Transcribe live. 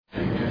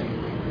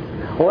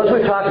Well, as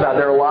we've talked about,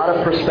 there are a lot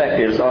of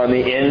perspectives on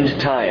the end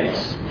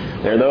times.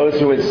 There are those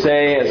who would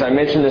say, as I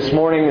mentioned this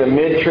morning, the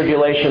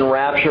mid-tribulation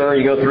rapture,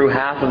 you go through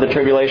half of the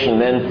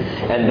tribulation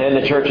and then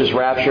the church is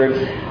raptured.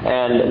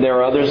 And there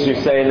are others who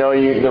say, no,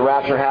 the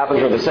rapture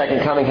happens or the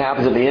second coming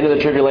happens at the end of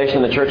the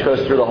tribulation and the church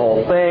goes through the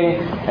whole thing.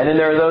 And then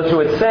there are those who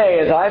would say,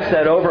 as I've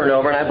said over and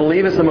over, and I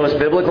believe is the most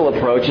biblical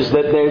approach, is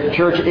that the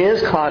church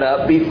is caught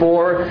up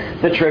before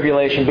the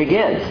tribulation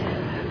begins.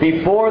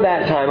 Before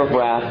that time of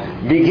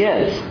wrath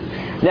begins.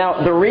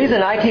 Now, the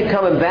reason I keep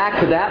coming back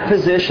to that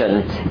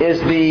position is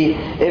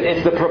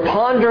it's the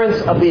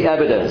preponderance of the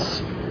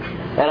evidence.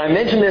 And I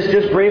mentioned this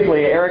just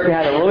briefly. Eric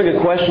had a really good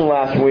question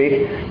last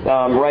week.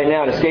 Right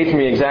now, it escapes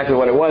me exactly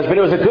what it was, but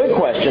it was a good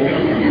question.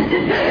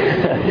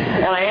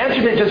 And I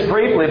answered it just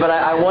briefly, but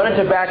I wanted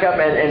to back up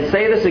and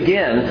say this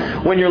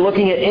again. When you're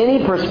looking at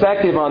any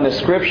perspective on the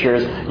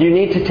Scriptures, you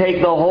need to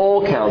take the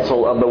whole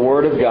counsel of the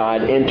Word of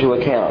God into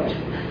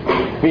account.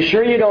 Be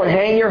sure you don't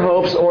hang your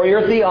hopes or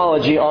your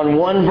theology on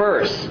one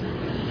verse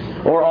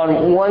or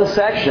on one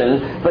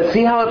section, but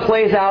see how it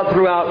plays out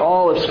throughout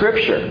all of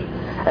Scripture.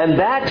 And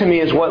that, to me,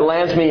 is what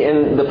lands me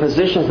in the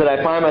positions that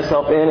I find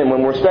myself in. And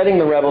when we're studying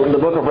the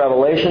book of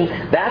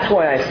Revelation, that's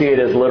why I see it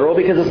as literal,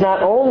 because it's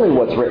not only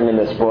what's written in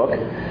this book,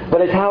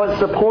 but it's how it's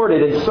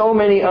supported in so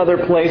many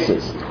other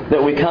places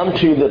that we come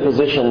to the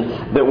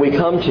position that we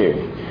come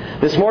to.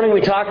 This morning we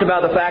talked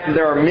about the fact that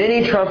there are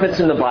many trumpets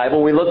in the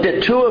Bible. We looked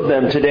at two of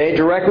them today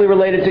directly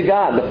related to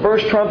God. The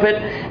first trumpet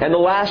and the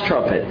last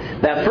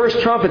trumpet. That first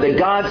trumpet that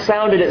God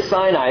sounded at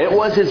Sinai, it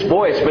was His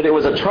voice, but it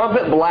was a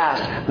trumpet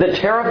blast that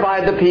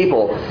terrified the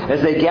people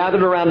as they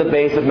gathered around the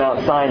base of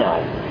Mount Sinai.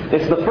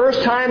 It's the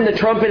first time the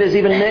trumpet is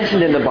even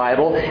mentioned in the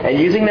Bible, and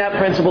using that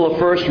principle of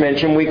first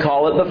mention, we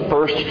call it the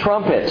first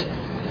trumpet.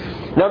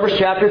 Numbers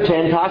chapter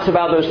 10 talks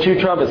about those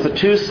two trumpets, the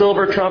two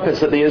silver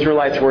trumpets that the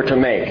Israelites were to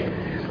make.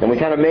 And we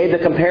kind of made the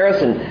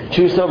comparison,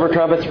 two silver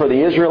trumpets for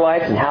the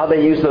Israelites and how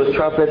they used those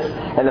trumpets,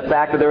 and the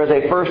fact that there is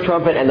a first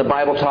trumpet, and the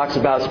Bible talks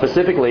about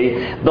specifically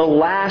the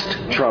last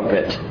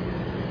trumpet.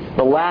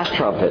 The last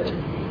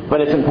trumpet. But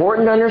it's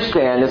important to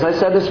understand, as I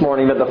said this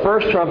morning, that the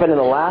first trumpet and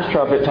the last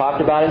trumpet talked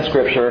about in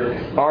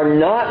Scripture are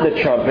not the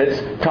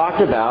trumpets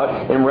talked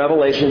about in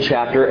Revelation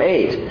chapter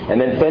 8, and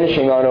then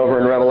finishing on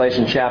over in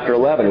Revelation chapter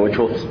 11, which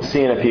we'll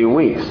see in a few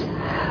weeks.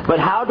 But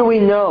how do we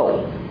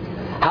know?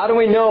 How do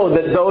we know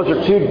that those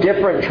are two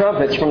different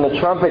trumpets from the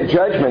trumpet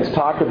judgments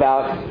talked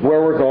about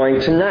where we're going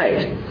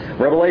tonight?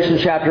 Revelation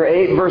chapter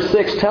 8 verse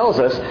 6 tells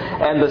us,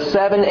 "And the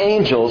seven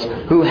angels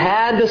who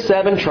had the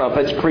seven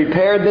trumpets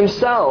prepared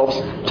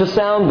themselves to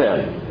sound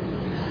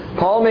them."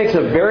 Paul makes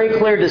a very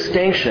clear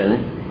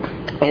distinction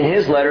in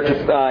his letter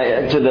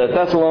to the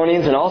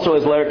Thessalonians and also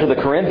his letter to the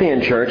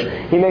Corinthian church.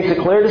 He makes a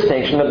clear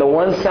distinction that the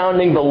one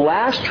sounding the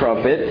last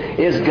trumpet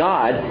is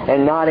God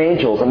and not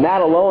angels. And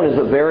that alone is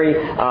a very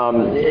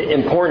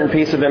important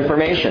piece of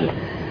information.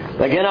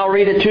 Again, I'll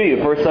read it to you.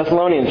 1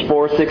 Thessalonians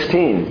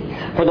 4:16.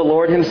 "For the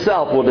Lord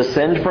Himself will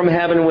descend from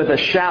heaven with a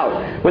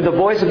shout, with the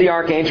voice of the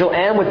archangel,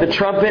 and with the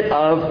trumpet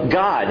of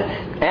God.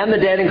 And the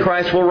dead in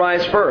Christ will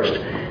rise first.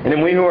 And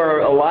then we who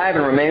are alive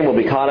and remain will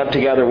be caught up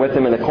together with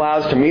them in the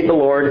clouds to meet the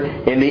Lord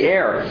in the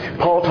air."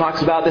 Paul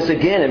talks about this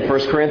again in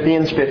 1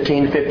 Corinthians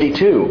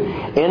 15:52.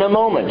 "In a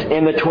moment,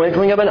 in the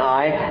twinkling of an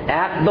eye,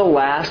 at the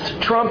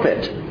last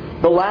trumpet."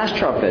 The last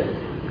trumpet.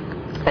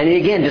 And he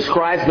again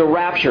describes the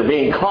rapture,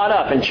 being caught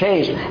up and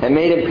changed and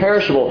made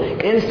imperishable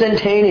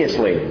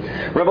instantaneously.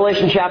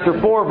 Revelation chapter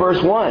 4,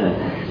 verse 1.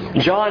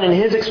 John, in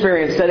his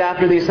experience, said,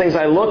 "After these things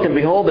I looked, and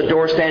behold, the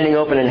door standing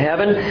open in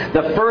heaven.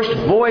 The first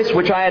voice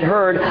which I had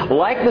heard,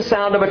 like the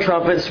sound of a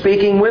trumpet,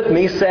 speaking with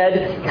me,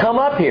 said, 'Come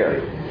up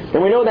here.'"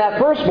 And we know that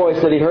first voice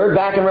that he heard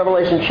back in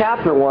Revelation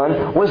chapter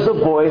 1 was the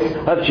voice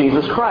of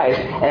Jesus Christ.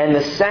 And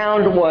the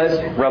sound was,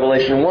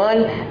 Revelation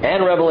 1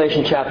 and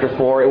Revelation chapter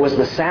 4, it was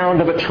the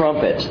sound of a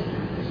trumpet.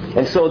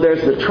 And so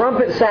there's the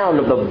trumpet sound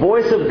of the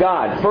voice of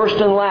God,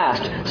 first and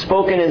last,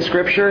 spoken in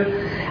Scripture.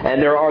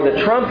 And there are the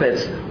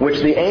trumpets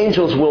which the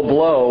angels will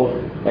blow,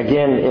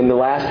 again, in the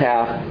last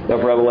half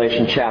of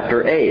Revelation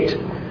chapter 8.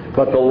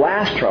 But the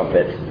last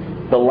trumpet,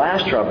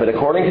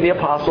 according to the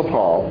Apostle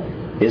Paul,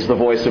 is the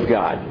voice of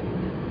God.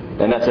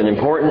 And that's an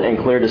important and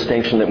clear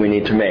distinction that we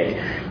need to make.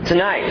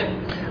 Tonight,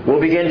 we'll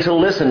begin to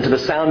listen to the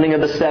sounding of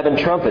the seven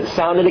trumpets,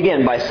 sounded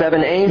again by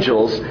seven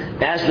angels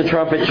as the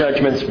trumpet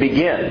judgments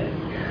begin.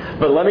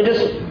 But let me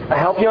just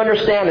help you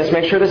understand this.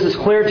 Make sure this is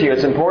clear to you.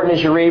 It's important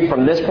as you read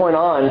from this point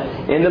on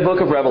in the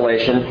book of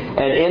Revelation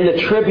and in the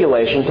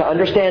tribulation to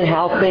understand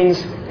how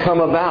things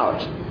come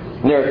about.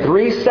 And there are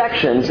three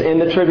sections in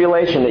the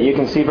tribulation that you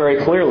can see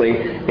very clearly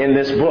in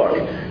this book.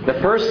 The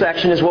first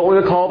section is what we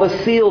would call the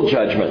seal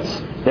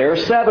judgments. There are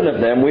seven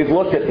of them. We've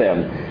looked at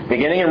them.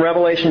 Beginning in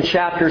Revelation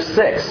chapter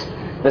 6.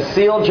 The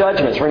seal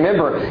judgments.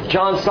 Remember,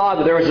 John saw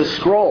that there was a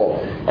scroll,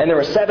 and there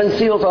were seven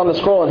seals on the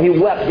scroll, and he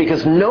wept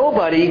because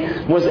nobody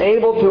was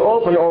able to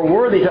open or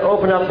worthy to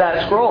open up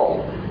that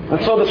scroll.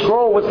 And so the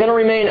scroll was going to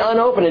remain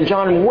unopened, and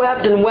John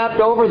wept and wept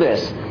over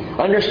this,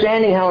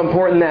 understanding how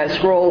important that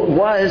scroll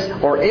was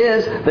or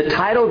is the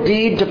title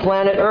deed to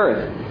planet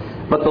Earth.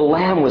 But the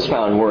Lamb was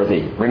found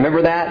worthy.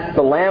 Remember that?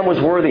 The Lamb was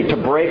worthy to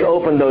break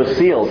open those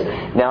seals.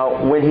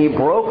 Now, when He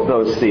broke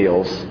those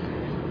seals,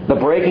 the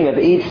breaking of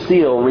each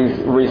seal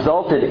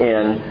resulted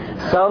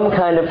in some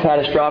kind of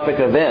catastrophic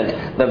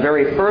event. The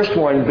very first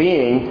one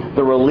being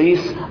the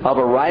release of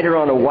a rider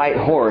on a white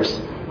horse,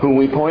 whom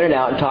we pointed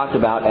out and talked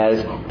about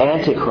as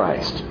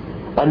Antichrist,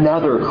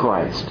 another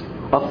Christ,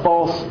 a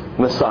false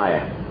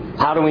Messiah.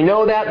 How do we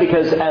know that?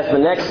 Because as the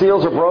next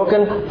seals are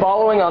broken,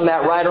 following on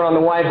that rider on the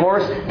white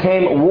horse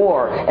came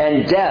war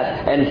and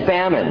death and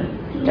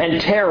famine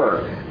and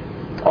terror.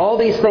 All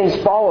these things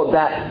followed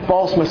that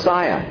false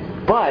Messiah.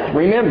 But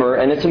remember,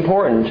 and it's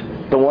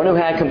important, the one who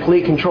had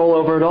complete control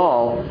over it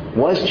all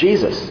was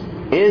Jesus.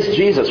 Is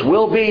Jesus,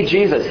 will be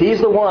Jesus.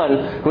 He's the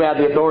one who had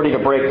the authority to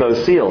break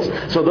those seals.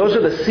 So those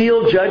are the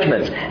seal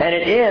judgments. And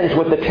it ends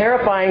with the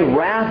terrifying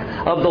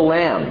wrath of the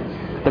Lamb.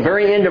 The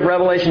very end of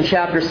Revelation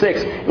chapter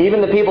 6,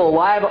 even the people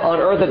alive on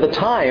earth at the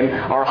time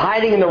are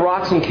hiding in the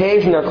rocks and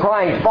caves, and they're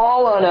crying,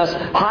 "Fall on us,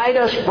 hide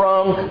us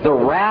from the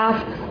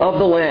wrath of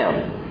the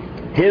Lamb."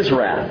 His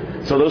wrath.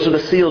 So those are the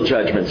seal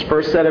judgments.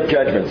 First set of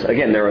judgments.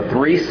 Again, there are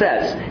 3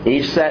 sets.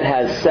 Each set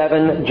has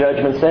 7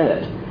 judgments in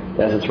it,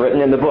 as it's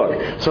written in the book.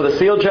 So the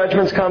seal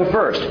judgments come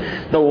first.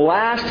 The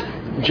last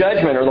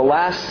judgment, or the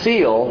last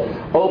seal,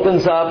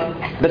 opens up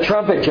the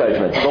trumpet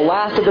judgments. The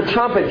last of the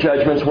trumpet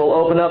judgments will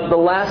open up the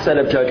last set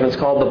of judgments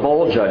called the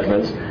bowl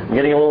judgments. I'm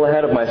getting a little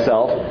ahead of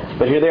myself,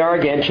 but here they are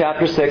again,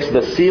 chapter 6,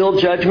 the seal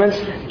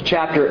judgments.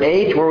 Chapter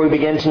 8, where we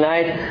begin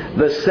tonight,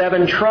 the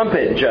 7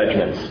 trumpet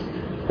judgments.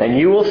 And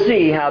you will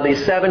see how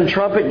these 7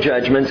 trumpet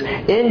judgments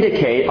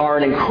are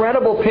an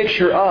incredible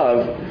picture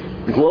of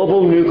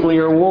global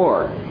nuclear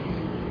war.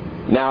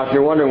 Now, if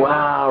you're wondering,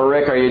 wow,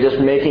 Rick, are you just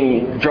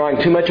drawing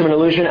too much of an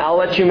illusion? I'll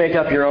let you make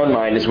up your own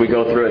mind as we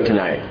go through it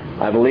tonight.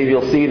 I believe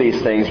you'll see these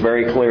things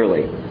very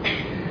clearly.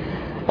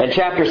 And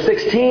chapter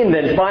 16,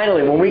 then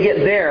finally, when we get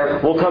there,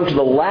 we'll come to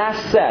the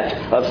last set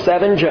of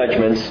 7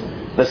 judgments,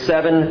 the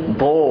 7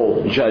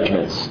 bowl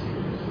judgments.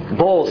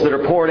 Bowls that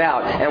are poured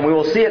out. And we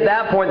will see at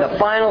that point the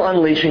final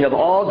unleashing of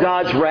all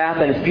God's wrath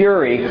and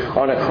fury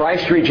on a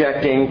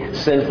Christ-rejecting,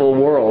 sinful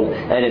world.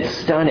 And it's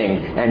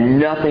stunning, and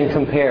nothing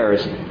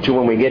compares to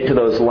when we get to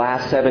those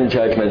last 7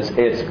 judgments.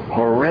 It's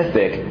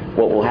horrific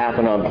what will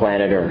happen on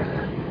planet Earth.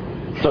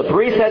 So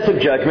 3 sets of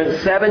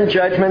judgments, 7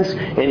 judgments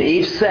in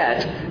each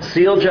set,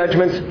 seal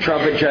judgments,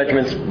 trumpet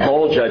judgments,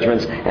 bowl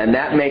judgments, and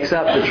that makes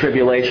up the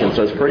tribulation.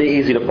 So it's pretty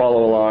easy to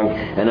follow along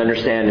and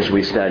understand as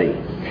we study.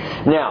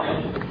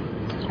 Now,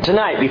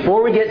 tonight,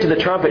 before we get to the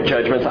trumpet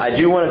judgments, I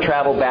do want to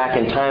travel back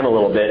in time a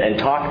little bit and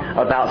talk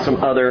about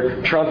some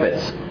other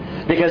trumpets.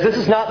 Because this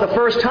is not the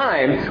first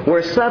time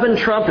where 7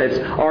 trumpets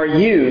are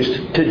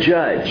used to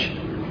judge.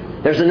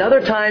 There's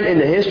another time in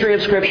the history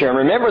of Scripture, and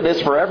remember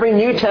this, for every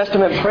New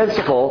Testament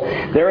principle,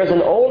 there is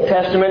an Old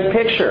Testament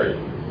picture.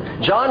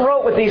 John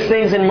wrote with these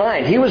things in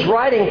mind. He was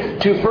writing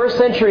to first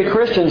century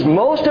Christians,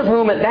 most of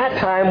whom at that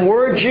time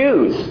were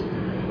Jews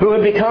who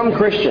had become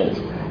Christians.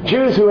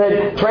 Jews who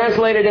had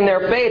translated in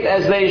their faith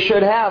as they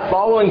should have,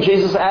 following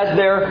Jesus as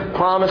their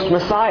promised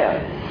Messiah.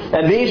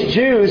 And these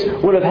Jews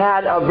would have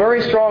had a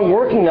very strong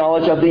working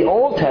knowledge of the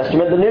Old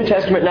Testament, the New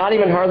Testament not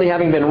even hardly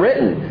having been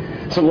written.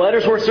 Some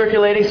letters were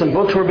circulating, some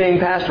books were being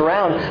passed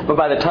around, but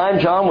by the time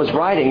John was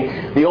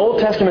writing, the Old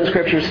Testament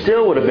Scriptures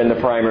still would have been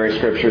the primary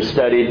Scriptures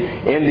studied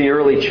in the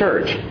early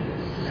church.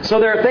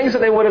 So there are things that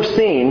they would have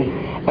seen,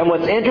 and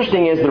what's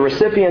interesting is the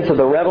recipients of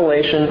the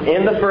revelation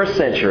in the first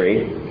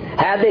century,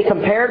 had they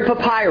compared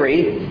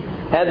papyri,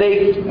 had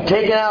they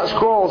taken out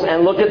scrolls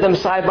and looked at them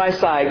side by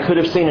side, could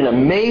have seen an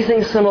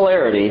amazing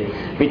similarity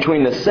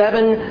between the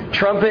 7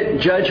 trumpet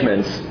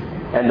judgments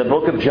and the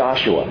book of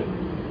Joshua.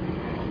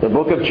 The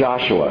book of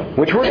Joshua,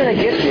 which we're going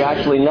to get to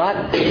actually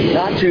not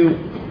too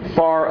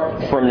far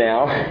from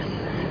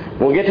now.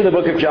 We'll get to the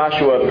book of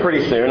Joshua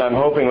pretty soon, I'm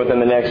hoping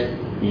within the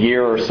next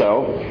year or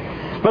so.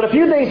 But a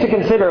few things to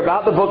consider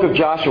about the book of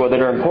Joshua that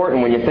are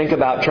important when you think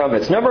about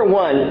trumpets. Number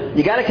 1,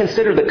 you got to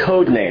consider the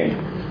code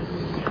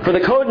name. For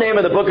the code name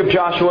of the book of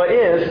Joshua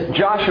is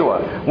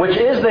Joshua, which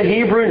is the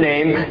Hebrew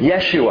name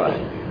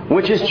Yeshua,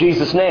 which is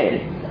Jesus'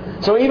 name.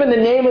 So even the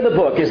name of the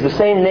book is the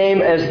same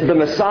name as the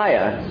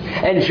Messiah.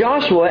 And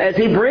Joshua, as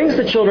he brings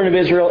the children of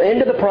Israel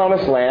into the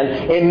Promised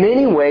Land, in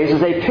many ways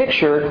is a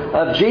picture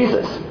of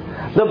Jesus.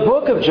 The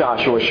book of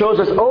Joshua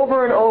shows us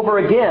over and over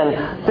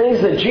again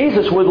things that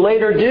Jesus would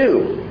later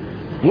do.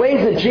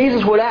 Ways that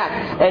Jesus would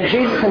act. And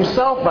Jesus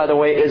himself, by the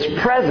way, is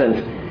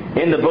present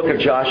in the book of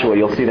Joshua.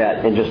 You'll see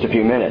that in just a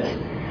few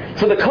minutes.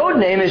 So the code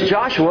name is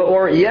Joshua,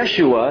 or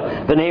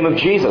Yeshua, the name of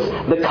Jesus.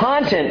 The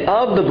content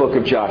of the book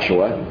of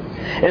Joshua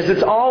is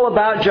it's all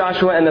about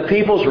Joshua and the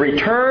people's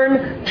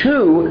return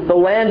to the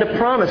land of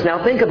promise.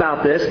 Now think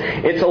about this.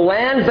 It's a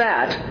land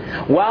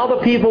that, while the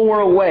people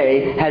were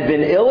away, had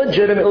been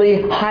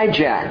illegitimately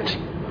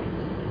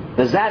hijacked.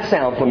 Does that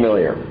sound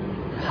familiar?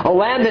 A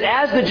land that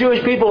as the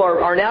Jewish people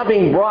are now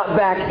being brought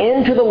back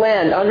into the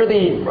land under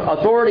the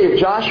authority of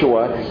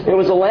Joshua, it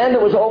was a land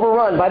that was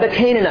overrun by the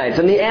Canaanites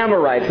and the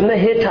Amorites and the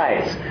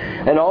Hittites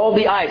and all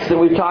the ites that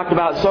we've talked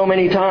about so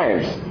many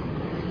times.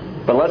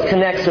 But let's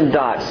connect some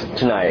dots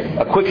tonight.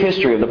 A quick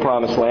history of the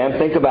Promised Land.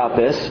 Think about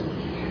this.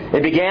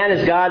 It began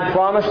as God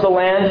promised the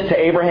land to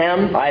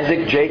Abraham,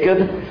 Isaac,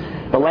 Jacob.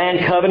 The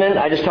land covenant,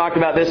 I just talked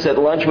about this at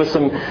lunch with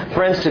some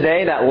friends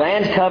today. That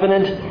land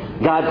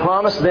covenant, God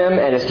promised them,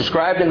 and it's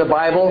described in the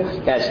Bible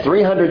as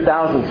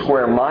 300,000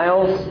 square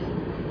miles.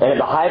 And at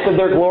the height of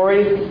their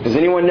glory, does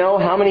anyone know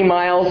how many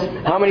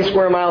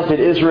square miles did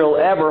Israel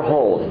ever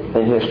hold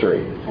in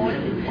history?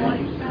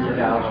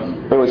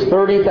 It was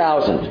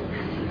 30,000.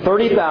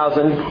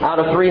 30,000 out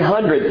of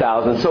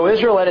 300,000. So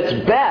Israel at its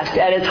best,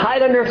 at its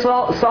height under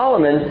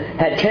Solomon,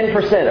 had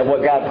 10% of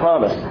what God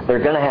promised. They're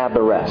going to have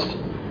the rest.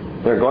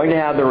 They're going to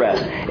have the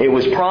rest. It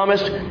was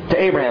promised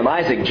to Abraham,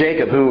 Isaac,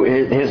 Jacob, who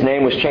his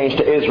name was changed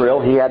to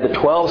Israel. He had the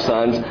 12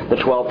 sons, the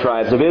 12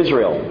 tribes of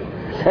Israel.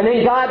 And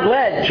then God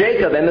led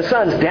Jacob and the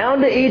sons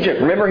down to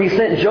Egypt. Remember, He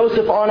sent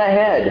Joseph on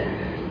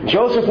ahead.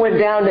 Joseph went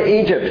down to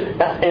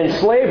Egypt in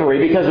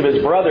slavery because of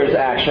his brother's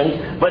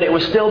action, but it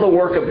was still the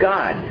work of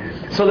God.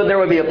 So that there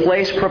would be a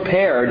place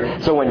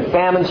prepared so when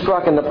famine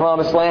struck in the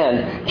Promised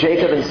Land,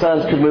 Jacob and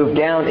sons could move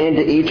down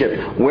into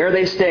Egypt, where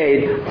they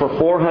stayed for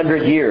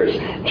 400 years.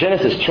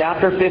 Genesis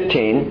chapter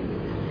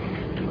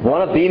 15,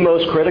 one of the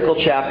most critical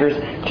chapters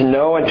to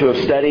know and to have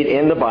studied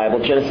in the Bible.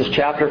 Genesis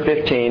chapter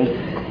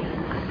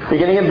 15,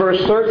 beginning in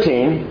verse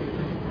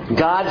 13,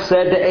 God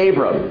said to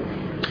Abram,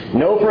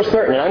 know for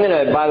certain, and I'm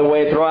going to, by the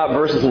way, throw out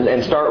verses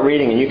and start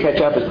reading, and you catch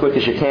up as quick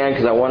as you can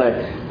because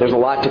there's a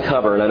lot to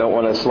cover, and I don't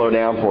want to slow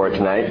down for it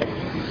tonight.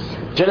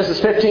 Genesis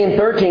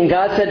 15:13,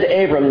 God said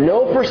to Abram,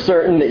 know for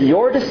certain that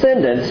your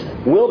descendants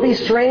will be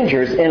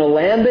strangers in a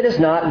land that is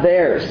not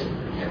theirs,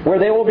 where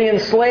they will be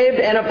enslaved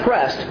and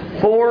oppressed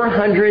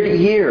 400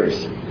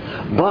 years.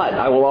 But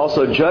I will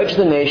also judge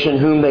the nation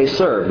whom they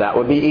serve, that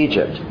would be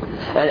Egypt.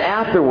 And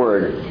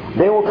afterward,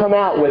 they will come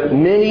out with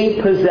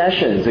many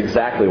possessions,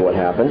 exactly what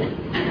happened.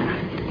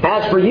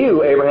 As for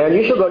you, Abraham,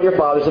 you shall go to your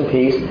fathers in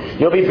peace.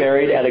 You'll be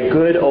buried at a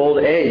good old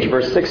age.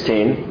 Verse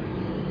 16.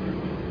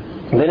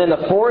 Then in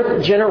the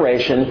fourth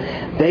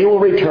generation, they will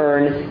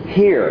return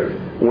here.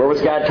 Where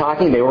was God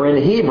talking? They were in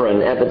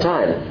Hebron at the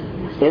time,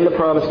 in the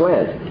Promised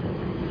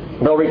Land.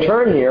 They'll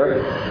return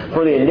here,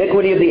 for the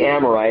iniquity of the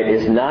Amorite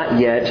is not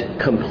yet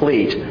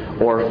complete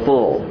or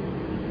full.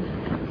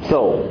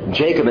 So,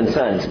 Jacob and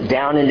sons,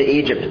 down into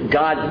Egypt.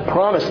 God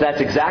promised that's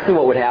exactly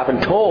what would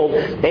happen. Told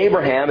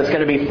Abraham it's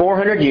going to be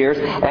 400 years.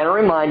 And a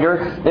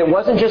reminder, it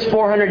wasn't just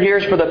 400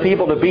 years for the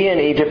people to be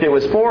in Egypt. It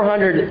was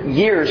 400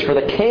 years for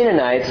the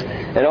Canaanites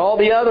and all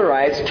the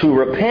otherites to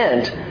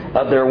repent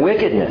of their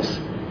wickedness.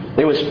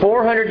 It was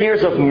 400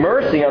 years of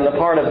mercy on the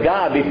part of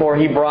God before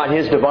He brought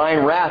His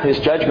divine wrath, His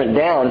judgment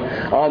down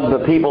on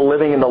the people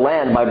living in the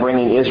land by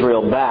bringing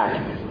Israel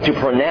back to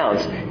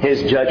pronounce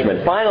His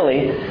judgment.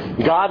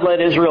 Finally, God led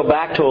Israel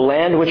back to a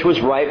land which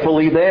was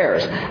rightfully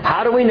theirs.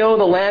 How do we know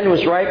the land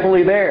was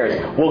rightfully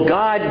theirs? Well,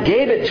 God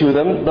gave it to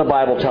them, the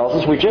Bible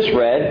tells us. We just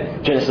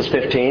read Genesis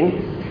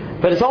 15.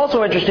 But it's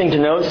also interesting to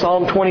note,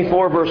 Psalm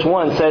 24 verse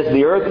 1 says,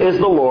 the earth is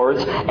the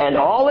Lord's, and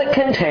all it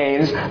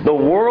contains, the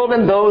world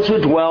and those who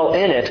dwell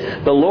in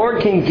it. The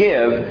Lord can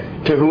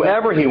give to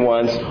whoever He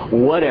wants,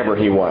 whatever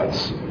He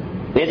wants.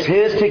 It's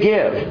His to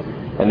give.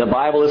 And the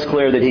Bible is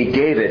clear that He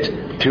gave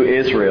it to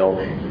Israel,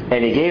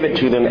 and He gave it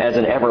to them as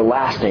an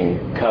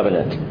everlasting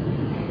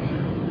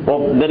covenant.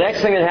 Well, the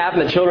next thing that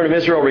happened, the children of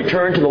Israel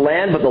returned to the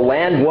land, but the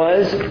land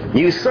was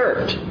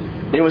usurped.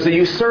 It was a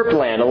usurped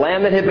land, a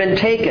land that had been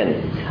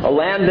taken, a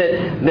land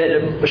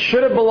that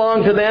should have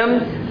belonged to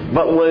them,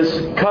 but was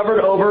covered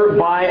over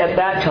by, at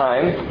that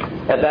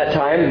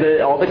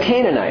time, all the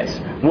Canaanites.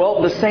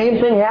 Well, the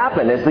same thing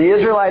happened as the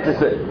Israelites,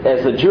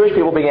 as the Jewish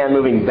people began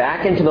moving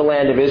back into the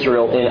land of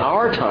Israel in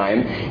our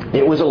time.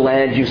 It was a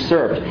land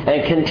usurped,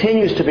 and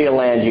continues to be a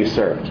land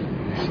usurped.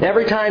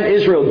 Every time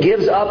Israel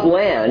gives up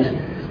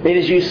land, it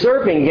is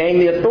usurping, gang,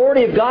 the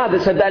authority of God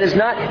that said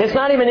it's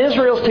not even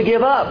Israel's to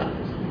give up.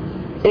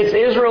 It's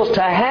Israel's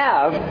to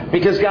have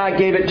because God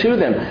gave it to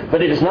them.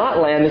 But it is not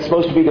land that's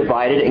supposed to be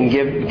divided and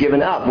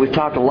given up. We've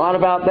talked a lot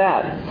about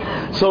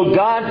that. So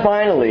God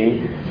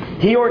finally,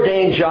 He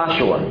ordained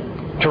Joshua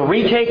to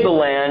retake the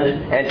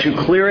land and to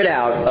clear it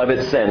out of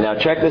its sin. Now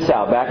check this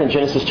out. Back in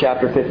Genesis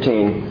chapter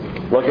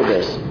 15, look at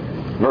this.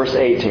 Verse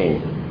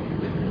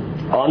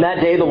 18. On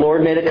that day the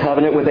Lord made a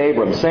covenant with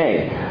Abram,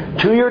 saying,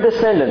 to your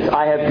descendants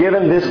I have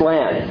given this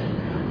land,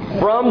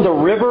 from the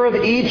river of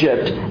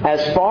Egypt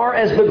as far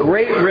as the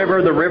great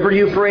river, the river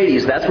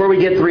Euphrates. That's where we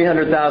get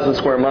 300,000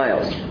 square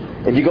miles.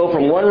 If you go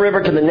from one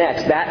river to the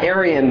next, that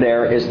area in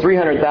there is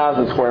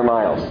 300,000 square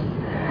miles.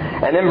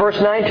 And then verse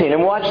 19,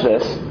 and watch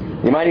this.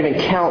 You might even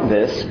count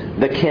this.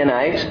 The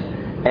Kenite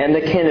and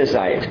the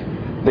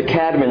Kenizzite, the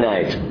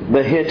Cadmonite,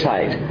 the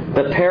Hittite,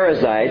 the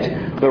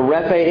Perizzite, the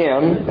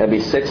Rephaim, that'd be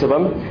 6 of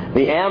them,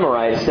 the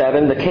Amorite,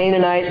 7, the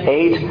Canaanite,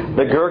 8,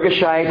 the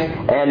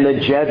Girgashite, and the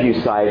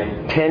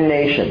Jebusite, 10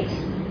 nations.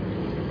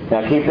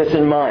 Now keep this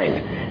in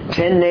mind.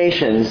 10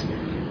 nations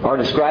are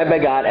described by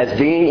God as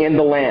being in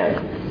the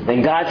land.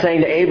 And God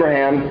saying to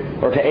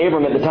Abraham, or to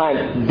Abram at the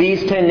time,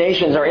 these 10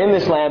 nations are in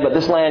this land, but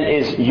this land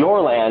is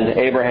your land,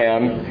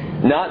 Abraham.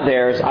 not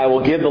theirs. I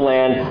will give the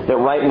land that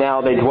right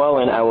now they dwell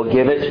in. I will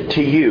give it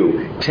to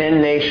you.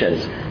 10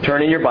 nations.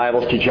 Turn in your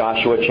Bibles to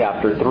Joshua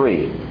chapter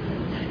 3.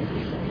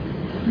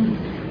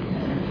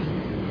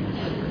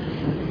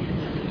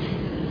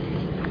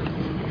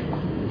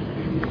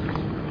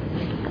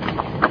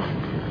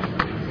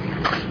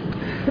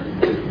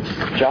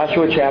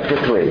 Joshua chapter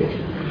 3.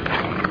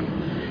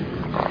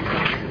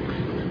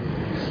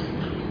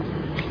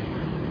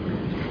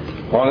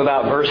 Along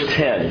about verse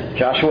 10.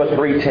 Joshua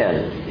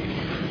 3:10.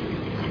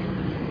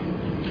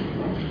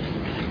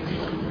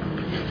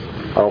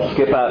 I'll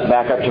skip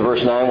back up to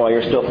verse 9 while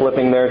you're still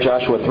flipping there.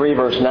 Joshua 3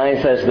 verse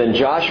 9 says, Then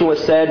Joshua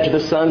said to the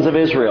sons of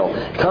Israel,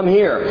 Come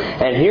here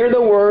and hear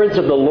the words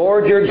of the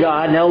Lord your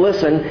God. Now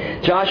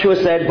listen, Joshua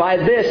said, By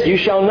this you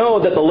shall know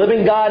that the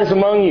living God is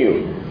among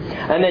you,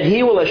 and that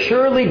He will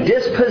assuredly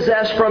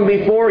dispossess from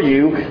before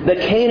you the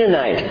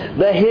Canaanite,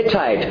 the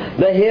Hittite,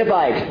 the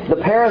Hivite, the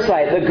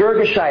Perizzite, the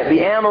Girgashite,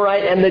 the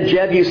Amorite, and the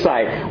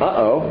Jebusite.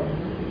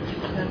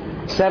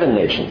 7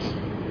 nations.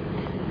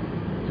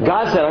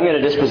 God said, I'm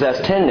going to dispossess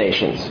 10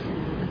 nations.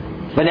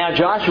 But now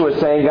Joshua is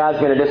saying God's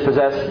going to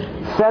dispossess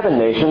 7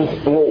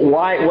 nations. Well,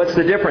 why? What's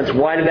the difference?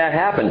 Why did that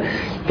happen?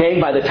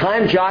 Okay, by the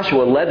time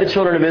Joshua led the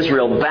children of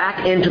Israel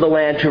back into the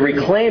land to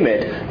reclaim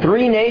it,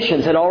 3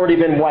 nations had already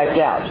been wiped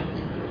out.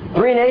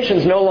 3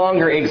 nations no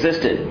longer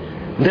existed.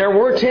 There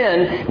were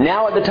 10.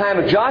 Now at the time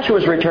of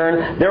Joshua's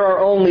return, there are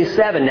only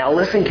 7. Now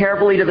listen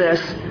carefully to this.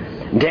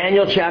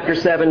 Daniel chapter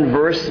 7,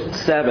 verse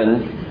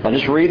 7. I'll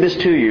just read this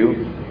to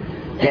you.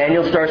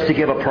 Daniel starts to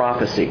give a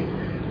prophecy.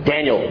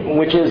 Daniel,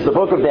 which is the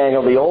book of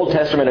Daniel, the Old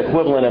Testament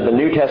equivalent of the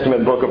New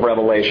Testament book of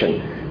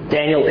Revelation.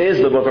 Daniel is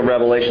the book of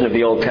Revelation of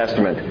the Old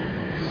Testament.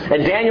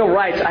 And Daniel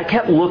writes, I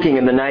kept looking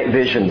in the night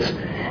visions,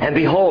 and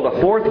behold, a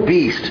 4th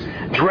beast,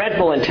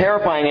 dreadful and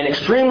terrifying and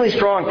extremely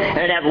strong, and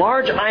it had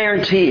large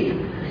iron teeth.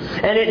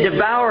 And it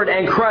devoured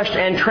and crushed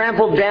and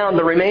trampled down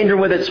the remainder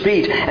with its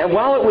feet. And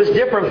while it was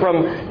different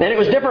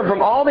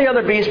from all the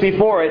other beasts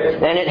before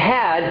it, and it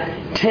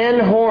had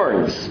 10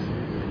 horns.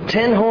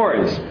 10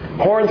 horns.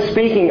 Horns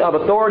speaking of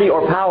authority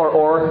or power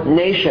or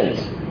nations.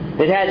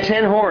 It had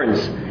 10 horns.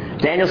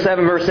 Daniel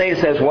 7 verse 8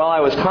 says, While I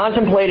was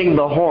contemplating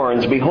the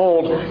horns,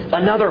 behold,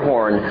 another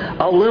horn,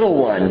 a little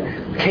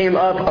one, came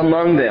up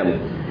among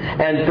them.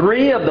 And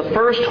 3 of the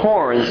first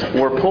horns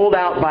were pulled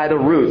out by the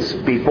roots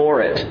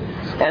before it.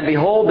 And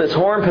behold, this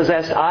horn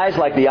possessed eyes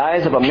like the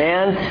eyes of a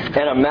man,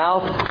 and a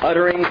mouth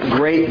uttering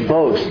great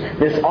boasts.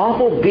 This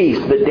awful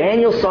beast that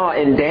Daniel saw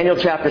in Daniel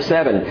chapter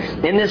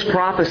 7, in this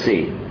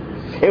prophecy,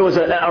 it was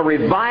a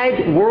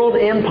revived world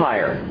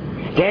empire.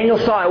 Daniel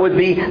saw it would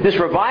be this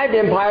revived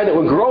empire that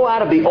would grow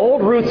out of the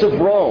old roots of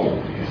Rome.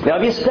 Now,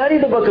 if you study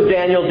the book of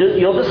Daniel,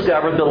 you'll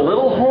discover the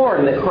little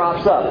horn that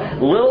crops up.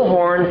 Little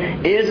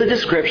horn is a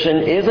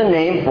description, is a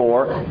name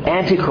for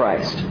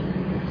Antichrist.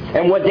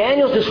 And what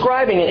Daniel's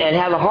describing, and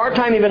has a hard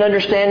time even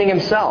understanding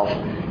himself.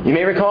 You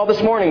may recall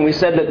this morning we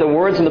said that the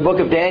words in the book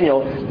of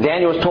Daniel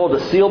was told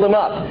to seal them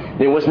up.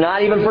 It was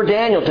not even for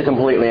Daniel to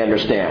completely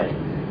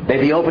understand.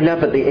 They'd be opened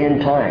up at the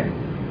end time.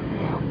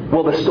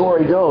 Well, the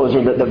story goes,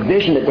 or the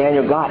vision that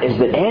Daniel got, is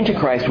that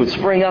Antichrist would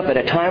spring up at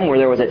a time where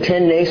there was a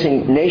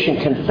 10-nation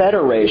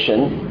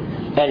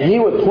confederation, and he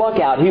would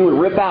he would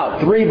rip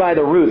out 3 by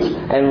the roots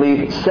and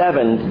leave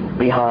 7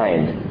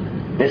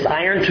 behind. This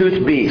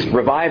iron-toothed beast,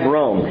 revived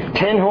Rome,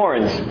 10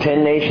 horns,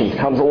 10 nations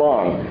comes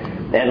along,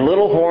 and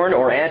little horn,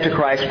 or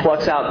Antichrist,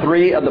 plucks out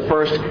 3 of the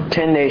first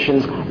 10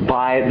 nations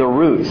by the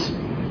roots.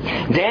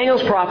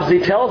 Daniel's prophecy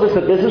tells us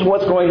that this is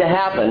what's going to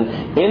happen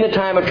in the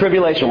time of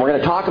tribulation. We're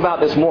going to talk about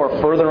this more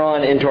further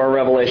on into our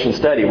Revelation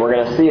study. We're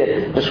going to see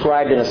it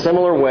described in a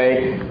similar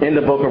way in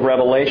the book of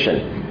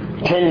Revelation.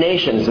 10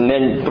 nations, and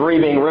then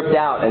 3 being ripped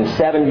out and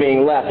 7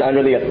 being left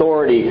under the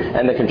authority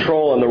and the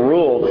control and the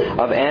rule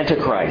of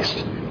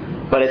Antichrist.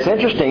 But it's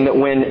interesting that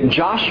when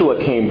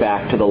Joshua came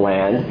back to the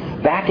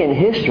land, back in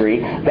history,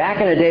 back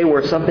in a day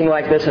where something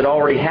like this had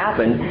already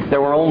happened,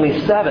 there were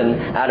only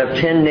 7 out of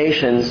 10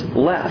 nations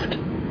left.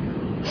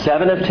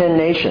 7 of 10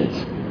 nations.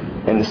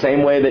 In the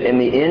same way that in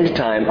the end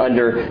time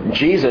under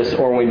Jesus,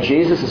 or when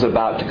Jesus is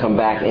about to come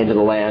back into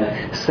the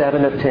land,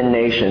 7 of 10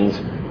 nations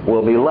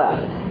will be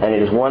left. And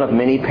it is one of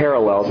many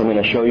parallels. I'm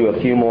going to show you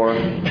a few more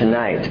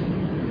tonight.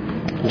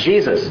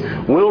 Jesus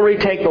will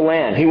retake the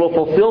land. He will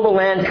fulfill the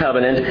land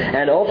covenant,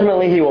 and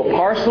ultimately He will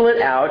parcel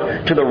it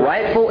out to the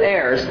rightful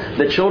heirs,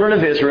 the children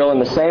of Israel, in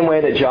the same way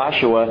that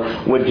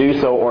Joshua would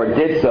do so or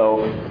did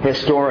so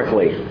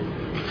historically.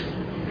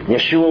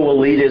 Yeshua will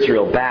lead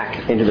Israel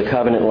back into the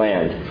covenant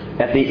land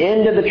at the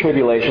end of the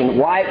tribulation.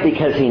 Why?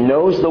 Because He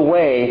knows the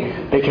way,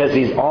 because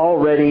He's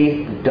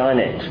already done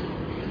it.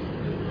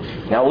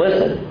 Now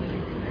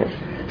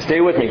listen. Stay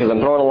with me because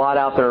I'm throwing a lot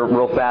out there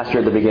real fast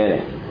here at the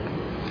beginning.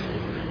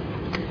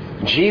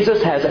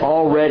 Jesus has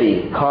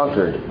already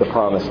conquered the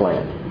promised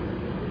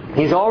land.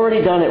 He's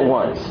already done it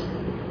once.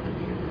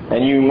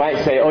 And you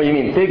might say, oh, you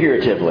mean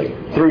figuratively,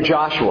 through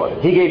Joshua.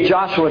 He gave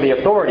Joshua the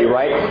authority,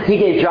 right? He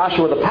gave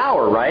Joshua the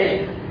power,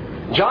 right?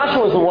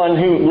 Joshua was the one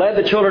who led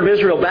the children of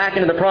Israel back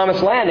into the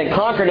promised land and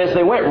conquered as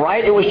they went,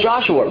 right? It was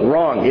Joshua.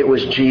 Wrong. It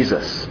was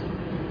Jesus.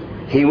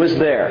 He was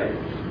there.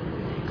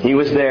 He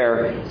was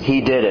there.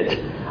 He did it.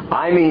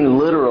 I mean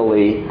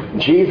literally,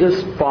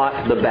 Jesus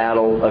fought the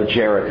battle of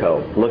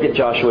Jericho. Look at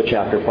Joshua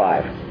chapter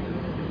 5.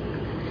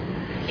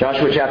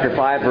 Joshua chapter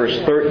 5, verse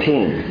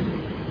 13.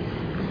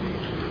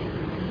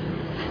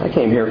 I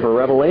came here for a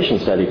Revelation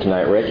study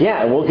tonight, Rick.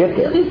 Yeah, and we'll get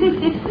there.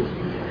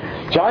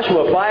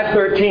 Joshua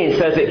 5:13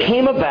 says, "It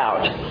came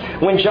about,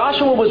 when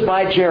Joshua was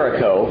by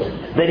Jericho,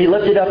 that he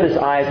lifted up his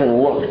eyes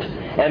and looked.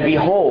 And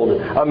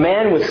behold, a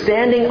man was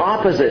standing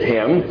opposite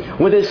him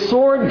with his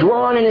sword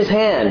drawn in his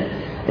hand.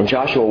 And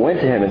Joshua went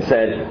to him and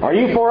said, 'Are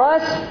you for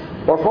us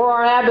or for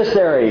our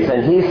adversaries?'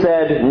 And he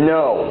said,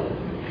 'No.'"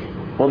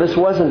 Well, this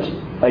wasn't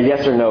a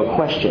yes or no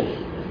question.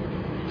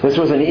 This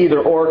was an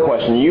either-or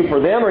question. Are you for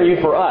them or are you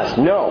for us?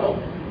 No.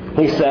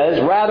 He says,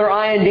 "Rather,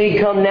 I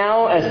indeed come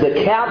now as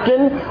the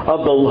captain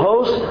of the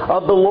host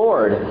of the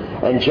Lord."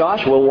 And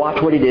Joshua, watch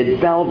what he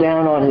did, fell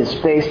down on his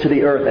face to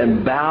the earth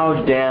and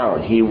bowed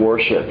down. He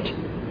worshipped.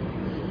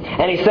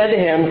 And he said to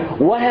him,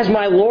 "What has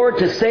my Lord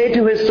to say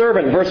to his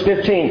servant?" Verse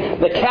 15,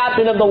 "The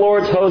captain of the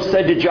Lord's host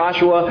said to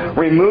Joshua,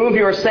 'Remove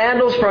your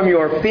sandals from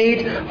your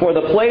feet, for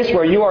the place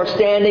where you are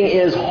standing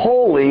is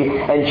holy.'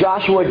 And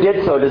Joshua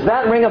did so." Does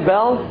that ring a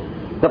bell?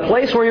 The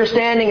place where you're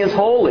standing is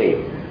holy.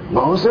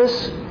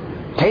 Moses,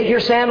 take your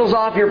sandals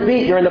off your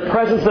feet. You're in the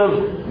presence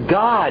of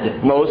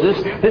God,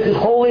 Moses. This is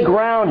holy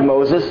ground,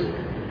 Moses.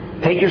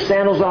 Take your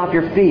sandals off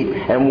your feet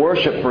and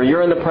worship, for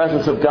you're in the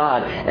presence of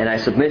God. And I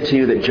submit to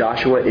you that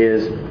Joshua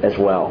is as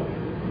well.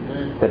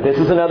 That this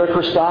is another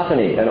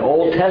Christophany, an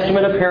Old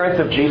Testament appearance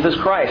of Jesus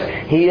Christ.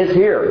 He is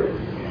here.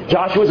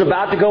 Joshua's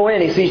about to go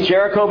in. He sees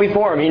Jericho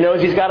before him. He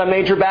knows he's got a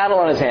major battle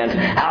on his hands.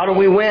 How do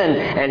we win?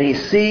 And he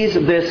sees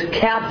this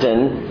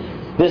captain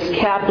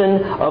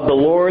of the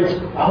Lord's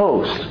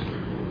host.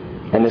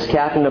 And this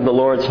captain of the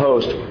Lord's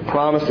host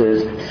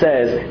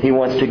says he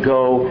wants to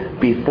go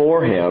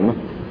before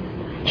him.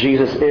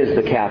 Jesus is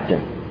the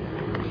captain.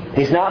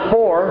 He's not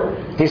for,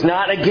 he's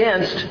not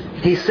against,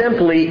 he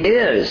simply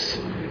is.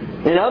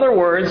 In other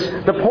words,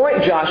 the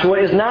point, Joshua,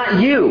 is not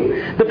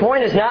you. The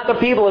point is not the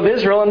people of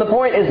Israel, and the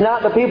point is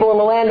not the people in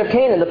the land of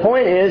Canaan. The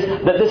point is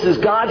that this is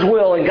God's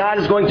will, and God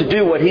is going to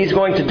do what He's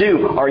going to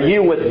do. Are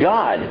you with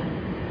God?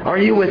 Are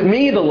you with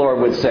me, the Lord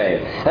would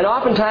say. And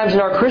oftentimes in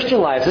our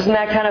Christian lives, isn't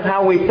that kind of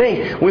how we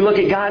think? We look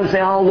at God and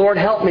say, "Oh, Lord,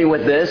 help me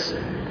with this."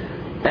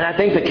 And I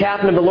think the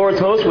captain of the Lord's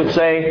host would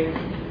say,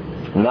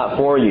 "I'm not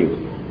for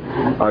you.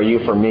 Are you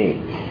for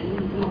me?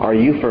 Are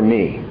you for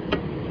me?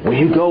 Will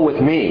you go with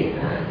me?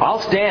 I'll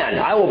stand.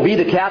 I will be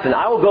the captain.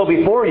 I will go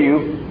before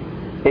you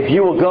if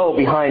you will go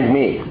behind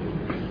me.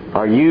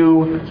 Are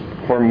you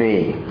for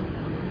me?"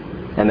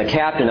 And the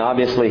captain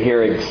obviously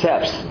here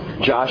accepts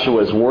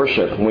Joshua's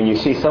worship. When you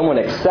see someone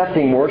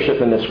accepting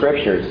worship in the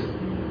Scriptures,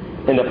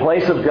 in the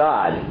place of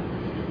God,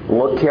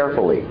 look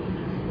carefully.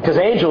 Because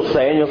angels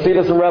say, and you'll see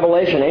this in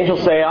Revelation,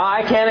 angels say,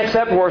 "I can't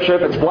accept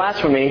worship, it's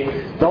blasphemy.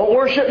 Don't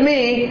worship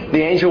me."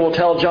 The angel will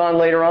tell John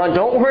later on,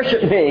 "Don't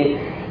worship me.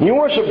 You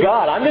worship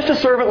God. I'm just a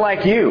servant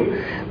like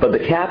you." But the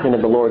captain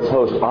of the Lord's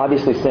host,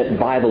 obviously sent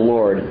by the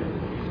Lord,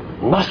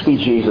 must be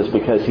Jesus,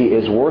 because He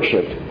is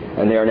worshipped.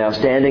 And they are now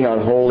standing on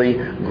holy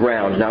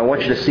ground. Now I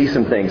want you to see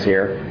some things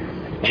here.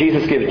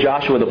 Jesus gives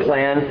Joshua the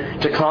plan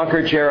to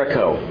conquer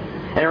Jericho.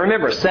 And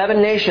remember,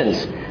 7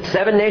 nations.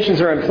 7 nations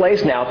are in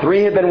place now.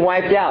 3 have been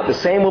wiped out. The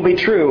same will be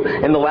true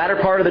in the latter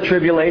part of the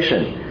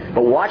tribulation.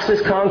 But watch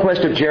this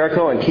conquest of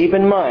Jericho and keep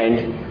in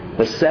mind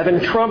the 7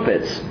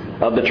 trumpets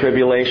of the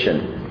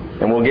tribulation.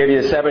 And we'll give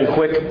you 7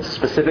 quick,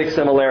 specific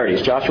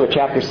similarities. Joshua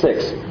chapter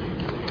 6,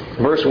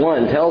 verse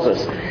 1 tells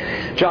us,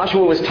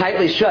 Joshua was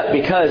tightly shut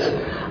because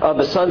of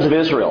the sons of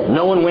Israel.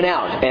 No one went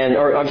out.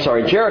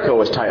 Jericho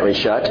was tightly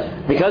shut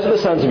because of the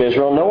sons of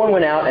Israel. No one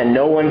went out and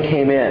no one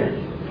came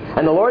in.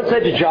 And the Lord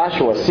said to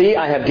Joshua, "See,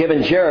 I have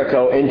given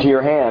Jericho into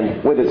your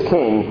hand with its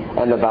king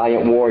and the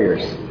valiant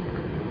warriors."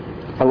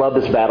 I love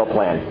this battle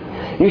plan.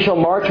 "You shall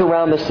march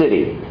around the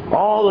city,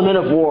 all the men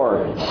of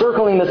war,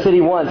 circling the city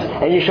once,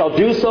 and you shall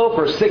do so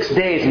for 6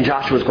 days." And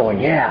Joshua's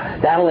going, "Yeah,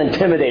 that'll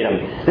intimidate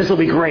them. This will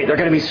be great. They're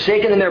going to be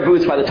shaking in their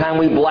boots by the time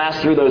we blast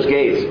through those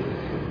gates."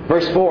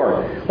 Verse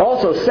 4,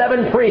 "Also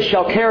 7 priests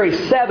shall carry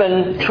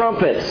 7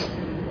 trumpets."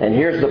 And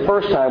here's the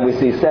first time we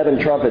see 7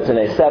 trumpets in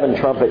a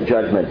 7-trumpet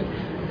judgment.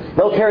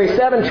 "They'll carry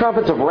 7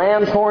 trumpets of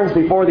ram's horns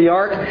before the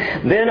ark.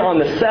 Then on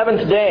the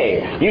 7th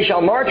day you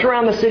shall march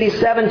around the city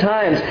 7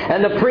 times,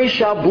 and the priest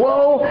shall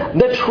blow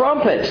the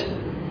trumpet."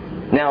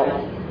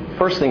 Now,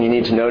 first thing you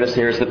need to notice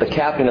here is that the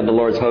captain of the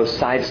Lord's host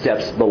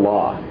sidesteps the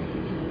law.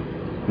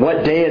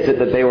 What day is it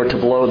that they were to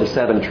blow the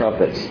 7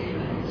 trumpets?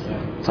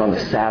 It's on the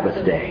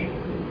Sabbath day.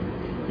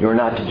 You're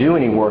not to do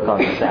any work on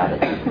the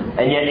Sabbath.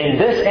 And yet in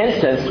this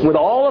instance, with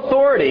all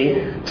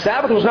authority,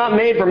 Sabbath was not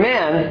made for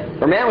man,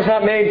 or man was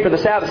not made for the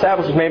Sabbath.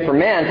 Sabbath was made for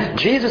man.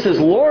 Jesus is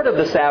Lord of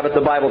the Sabbath,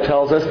 the Bible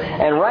tells us.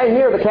 And right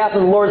here, the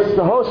captain of the Lord's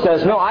host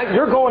says, "No,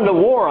 you're going to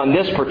war on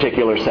this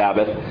particular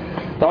Sabbath.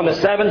 On the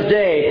seventh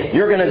day,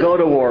 you're going to go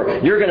to war.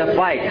 You're going to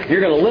fight. You're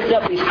going to lift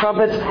up these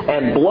trumpets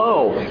and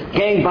blow.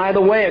 Gang, by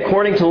the way,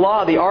 according to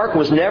law, the ark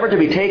was never to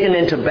be taken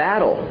into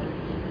battle.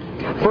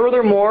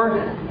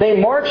 Furthermore, they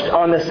marched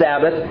on the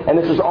Sabbath, and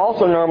this is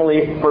also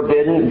normally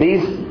forbidden.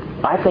 These,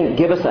 I think,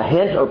 give us a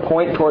hint or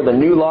point toward the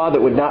new law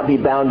that would not be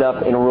bound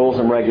up in rules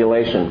and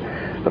regulation.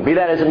 But be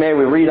that as it may,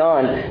 we read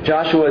on.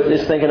 Joshua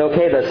is thinking,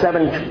 okay, the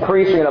 7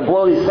 priests are going to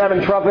blow these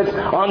 7 trumpets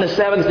on the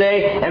 7th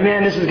day, and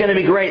man, this is going to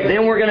be great.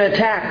 Then we're going to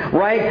attack,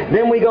 right?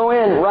 Then we go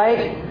in,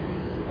 right?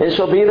 It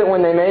shall be that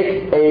when they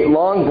make a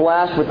long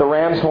blast with the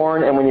ram's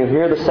horn, and when you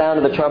hear the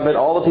sound of the trumpet,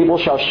 all the people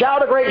shall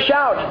shout a great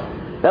shout.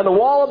 Now the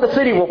wall of the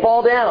city will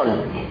fall down,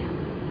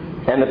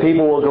 and the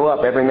people will go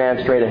up, every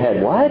man straight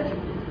ahead. What?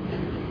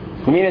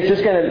 You mean it's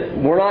just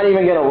we're not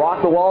even going to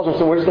rock the walls, or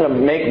so we're just going to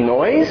make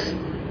noise?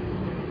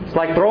 It's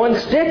like throwing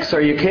sticks.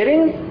 Are you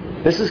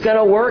kidding? This is going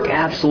to work?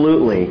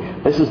 Absolutely.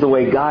 This is the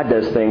way God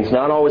does things,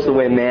 not always the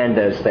way man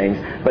does things.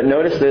 But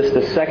notice this,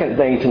 the second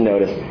thing to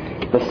notice.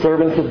 The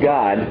servants of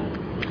God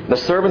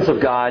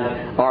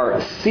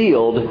are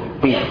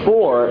sealed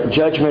before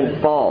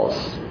judgment falls.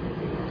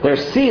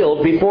 They're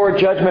sealed before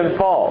judgment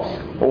falls.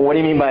 Well, what do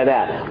you mean by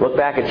that? Look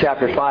back at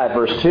chapter 5,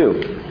 verse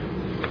 2.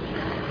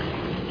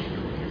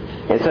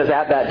 It says,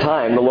 at that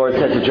time, the Lord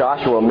said to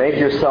Joshua, make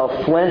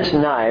yourself flint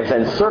knives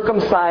and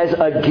circumcise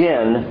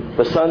again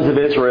the sons of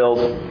Israel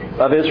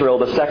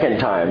the second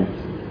time.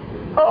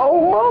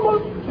 Oh, Mama!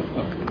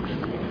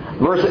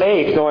 Verse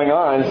 8, going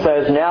on,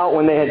 says, now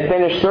when they had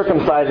finished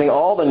circumcising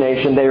all the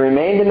nation, they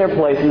remained in their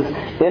places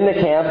in the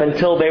camp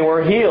until they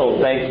were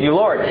healed. Thank you,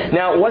 Lord.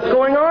 Now, what's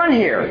going on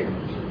here?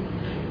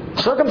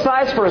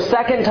 Circumcised for a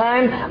second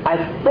time?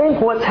 I think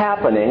what's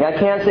happening, I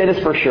can't say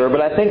this for sure, but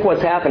I think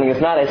what's happening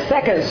is not a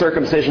second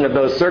circumcision of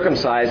those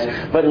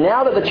circumcised, but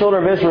now that the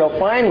children of Israel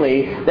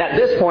finally, at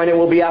this point it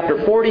will be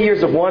after 40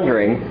 years of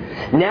wandering,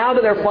 now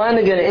that they're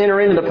finally going to enter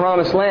into the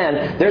promised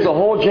land, there's a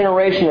whole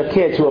generation of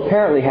kids who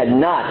apparently had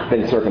not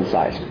been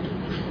circumcised.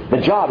 The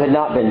job had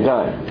not been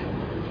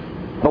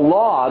done. The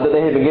law that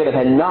they had been given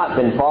had not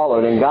been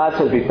followed, and God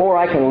says, before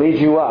I can lead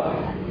you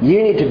up,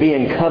 you need to be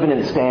in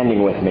covenant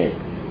standing with me.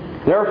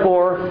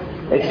 Therefore,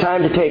 it's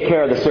time to take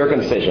care of the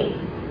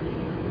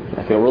circumcision.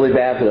 I feel really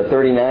bad for the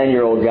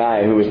 39-year-old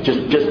guy who was just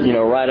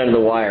right under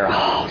the wire.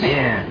 Oh,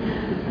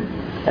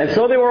 man. And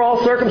so they were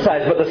all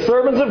circumcised, but the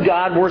servants of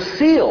God were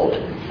sealed.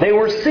 They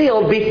were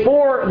sealed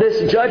before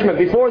this judgment,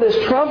 before this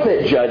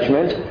trumpet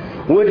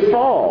judgment would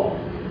fall.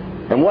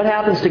 And what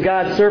happens to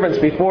God's servants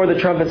before the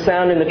trumpet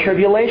sound in the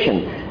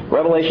tribulation?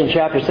 Revelation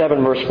chapter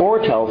 7, verse 4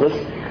 tells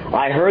us,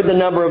 I heard the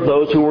number of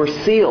those who were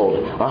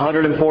sealed,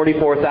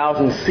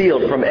 144,000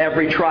 sealed from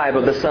every tribe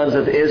of the sons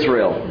of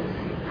Israel.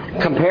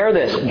 Compare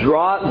this.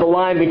 Draw the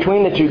line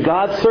between the two.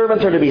 God's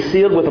servants are to be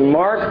sealed with a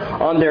mark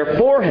on their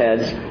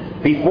foreheads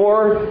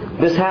before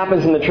this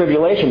happens in the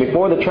tribulation,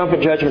 before the trumpet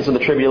judgments of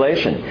the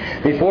tribulation.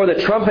 Before the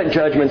trumpet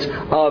judgments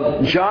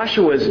of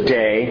Joshua's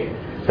day,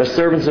 the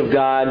servants of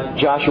God,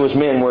 Joshua's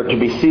men, were to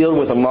be sealed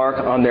with a mark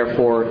on their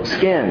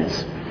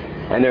foreskins.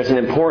 And there's an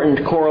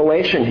important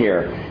correlation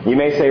here. You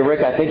may say, Rick,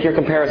 I think your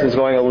comparison is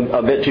going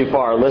a bit too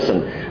far.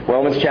 Listen,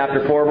 Romans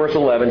chapter 4, verse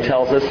 11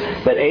 tells us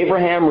that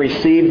Abraham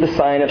received the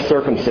sign of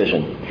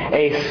circumcision,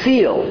 a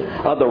seal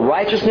of the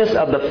righteousness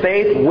of the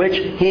faith which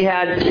he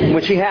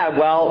had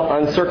while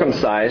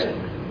uncircumcised,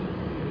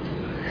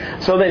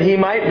 so that he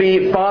might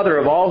be father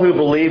of all who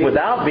believe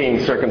without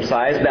being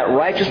circumcised, that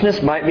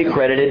righteousness might be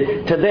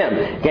credited to them.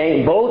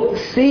 Okay, both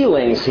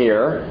sealings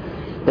here,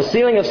 the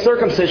sealing of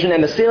circumcision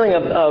and the sealing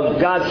of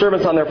God's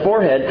servants on their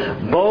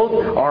forehead,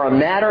 both are a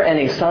matter and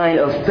a sign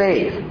of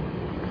faith.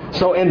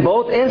 So in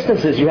both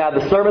instances, you have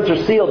the servants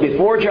are sealed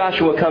before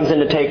Joshua comes in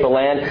to take the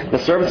land.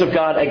 The servants of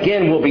God,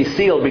 again, will be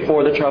sealed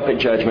before the trumpet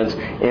judgments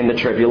in the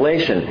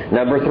tribulation.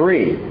 Number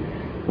three,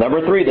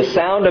 the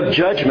sound of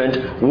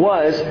judgment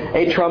was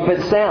a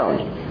trumpet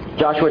sound.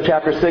 Joshua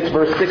chapter 6,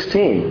 verse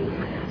 16.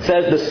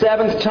 Says the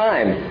 7th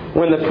time,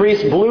 when the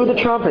priests blew the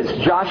trumpets,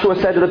 Joshua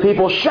said to the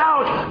people,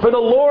 shout, for the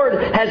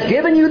Lord has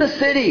given you the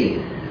city.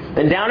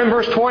 And down in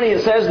verse 20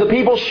 it says the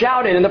people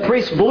shouted and the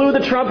priests blew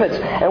the trumpets.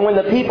 And when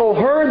the people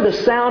heard the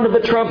sound of the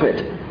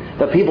trumpet,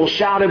 the people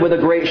shouted with a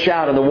great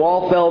shout, and the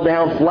wall fell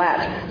down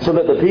flat, so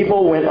that the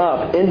people went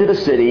up into the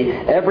city,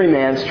 every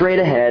man straight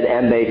ahead,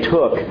 and they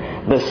took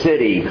the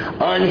city.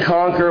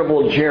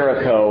 Unconquerable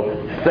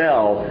Jericho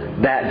fell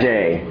that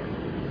day.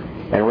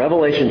 And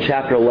Revelation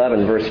chapter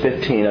 11, verse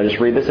 15, I'll just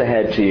read this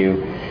ahead to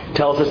you,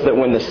 tells us that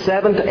when the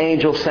 7th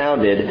angel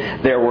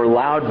sounded, there were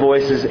loud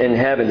voices in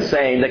heaven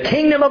saying, the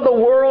kingdom of the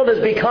world has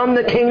become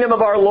the kingdom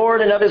of our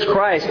Lord and of His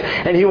Christ,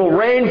 and He will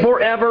reign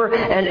forever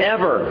and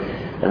ever.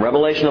 And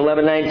Revelation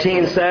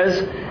 11:19 says,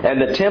 and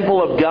the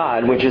temple of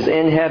God, which is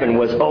in heaven,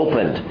 was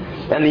opened.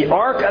 And the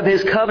ark of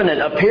His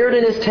covenant appeared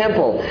in His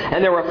temple.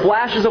 And there were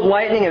flashes of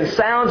lightning and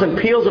sounds and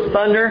peals of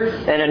thunder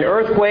and an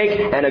earthquake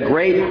and a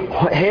great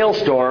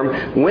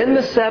hailstorm. When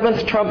the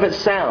 7th trumpet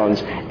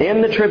sounds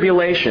in the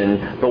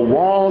tribulation, the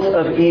walls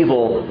of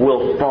evil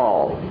will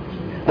fall.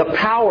 The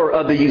power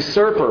of the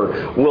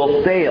usurper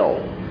will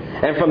fail.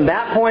 And from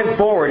that point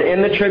forward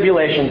in the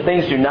tribulation,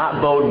 things do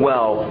not bode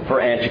well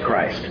for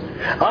Antichrist.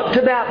 Up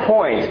to that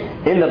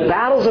point, in the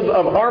battles of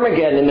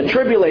Armageddon, in the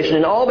tribulation,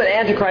 and all that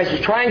Antichrist is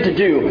trying to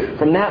do,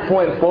 from that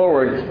point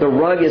forward, the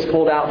rug is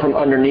pulled out from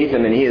underneath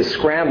him, and he is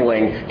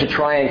scrambling to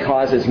try and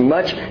cause as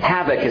much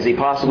havoc as he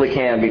possibly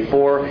can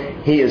before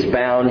he is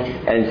bound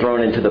and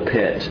thrown into the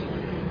pit.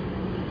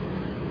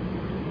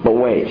 But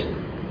wait.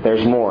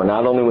 There's more.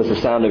 Not only was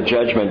the sound of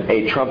judgment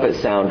a trumpet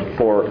sound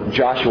for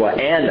Joshua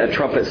and a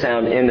trumpet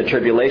sound in the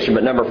tribulation,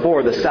 but number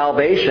 4, the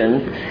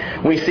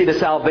salvation. We see the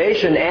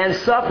salvation and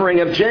suffering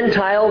of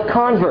Gentile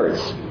converts.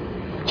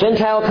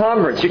 Gentile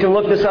converts. You can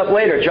look this up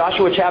later.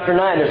 Joshua chapter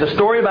 9. There's a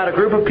story about a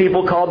group of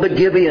people called the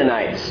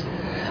Gibeonites.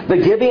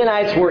 The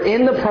Gibeonites were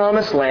in the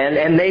promised land,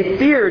 and they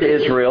feared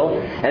Israel,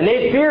 and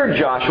they feared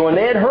Joshua, and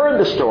they had heard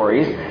the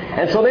stories,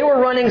 and so they were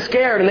running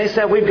scared, and they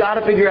said, we've got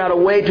to figure out a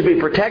way to be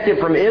protected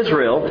from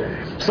Israel.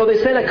 So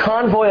they sent a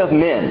convoy of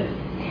men.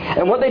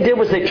 And what they did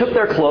was they took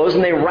their clothes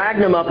and they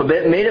ragged them up a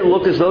bit, made it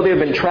look as though they had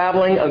been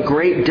traveling a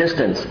great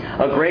distance,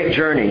 a great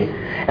journey.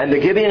 And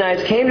the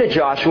Gibeonites came to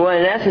Joshua,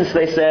 and in essence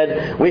they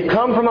said, we've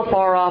come from a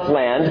far-off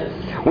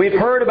land. We've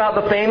heard about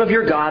the fame of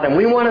your God, and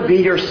we want to be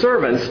your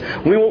servants.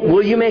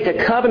 Will you make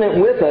a covenant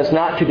with us,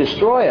 not to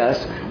destroy us,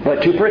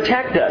 but to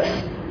protect us?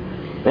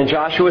 And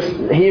Joshua,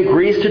 he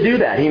agrees to do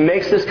that. He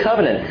makes this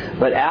covenant.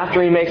 But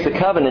after he makes the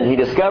covenant, he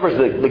discovers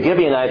that the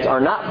Gibeonites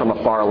are not from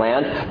a far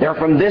land. They're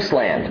from this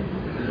land.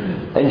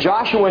 And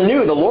Joshua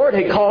knew the Lord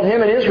had called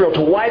him and Israel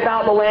to wipe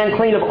out the land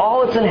clean of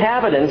all its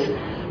inhabitants,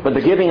 but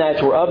the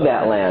Gibeonites were of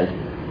that land.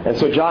 And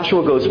so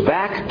Joshua goes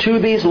back to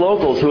these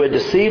locals who had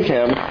deceived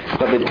him,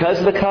 but because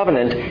of the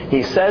covenant,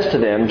 he says to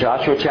them,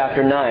 Joshua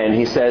chapter 9,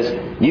 he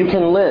says, you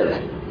can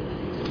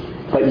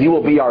live, but you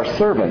will be our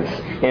servants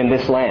in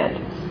this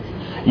land.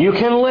 You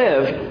can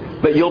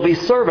live, but you'll be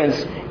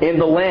servants in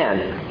the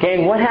land.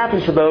 Okay, what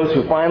happens to those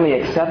who finally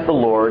accept the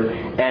Lord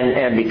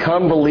and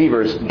become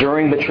believers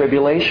during the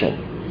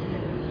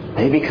tribulation?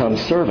 They become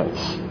servants.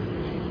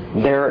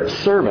 They're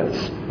servants.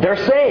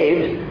 They're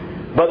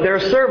saved, but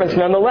they're servants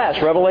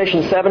nonetheless.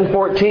 Revelation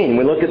 7:14.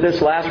 We looked at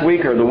this last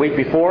week or the week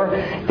before.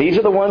 These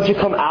are the ones who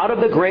come out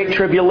of the great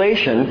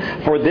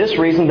tribulation. For this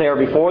reason, they are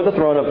before the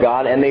throne of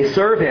God, and they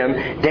serve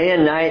Him day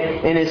and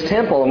night in His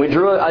temple. And we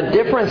drew a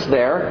difference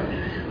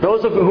there.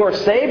 Those who are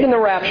saved in the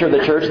rapture of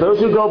the church, those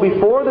who go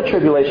before the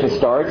tribulation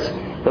starts,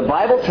 the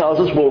Bible tells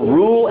us will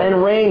rule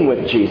and reign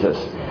with Jesus.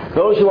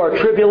 Those who are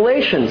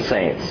tribulation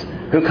saints,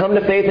 who come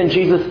to faith in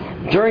Jesus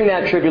during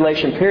that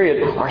tribulation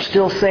period, are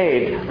still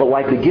saved, but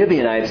like the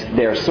Gibeonites,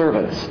 they are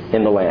servants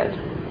in the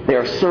land. They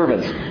are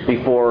servants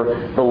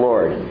before the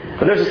Lord.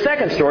 But there's a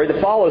second story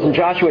that follows in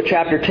Joshua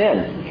chapter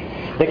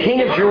 10. The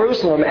king of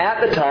Jerusalem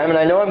at the time, and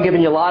I know I'm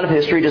giving you a lot of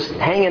history, just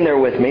hang in there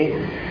with me,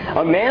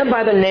 a man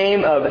by the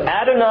name of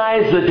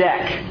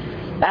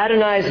Adonai-Zedek.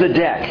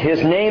 Adonai-Zedek.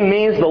 His name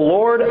means the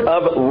Lord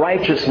of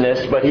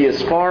righteousness, but he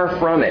is far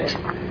from it.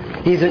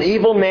 He's an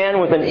evil man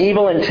with an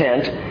evil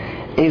intent.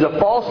 He's a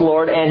false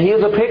lord, and he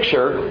is a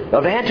picture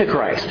of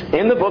Antichrist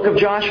in the book of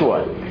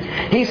Joshua.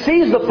 He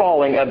sees the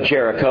falling of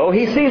Jericho.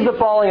 He sees the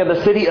falling of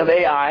the city of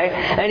Ai,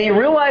 and he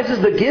realizes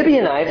the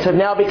Gibeonites have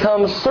now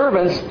become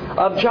servants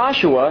of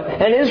Joshua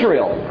and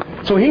Israel.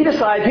 So he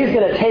decides he's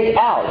going to take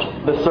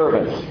out the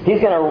servants. He's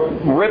going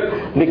to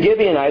rip the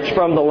Gibeonites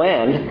from the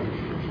land,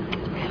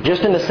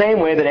 just in the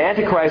same way that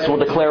Antichrist will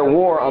declare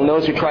war on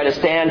those who try to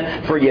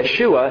stand for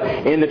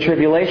Yeshua in the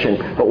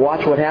tribulation. But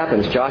watch what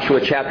happens.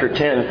 Joshua chapter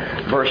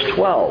 10, verse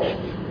 12.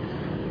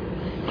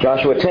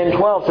 Joshua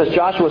 10:12 says,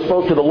 Joshua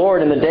spoke to the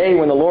Lord in the day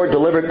when the Lord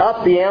delivered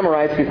up the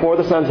Amorites before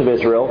the sons of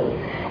Israel.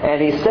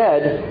 And he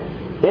said,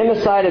 in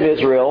the sight of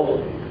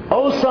Israel,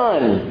 O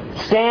sun,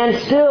 stand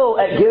still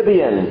at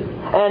Gibeon,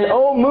 and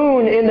O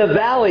moon in the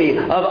valley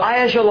of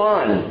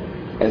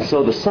Aijalon. And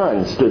so the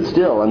sun stood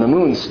still, and the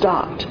moon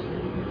stopped,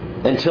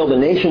 until the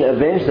nation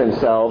avenged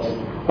themselves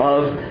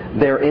of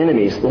their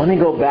enemies. Let me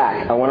go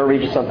back. I want to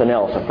read you something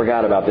else. I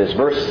forgot about this.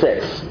 Verse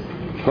 6.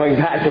 Going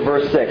back to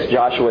verse 6,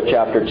 Joshua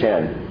chapter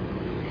 10.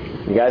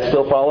 You guys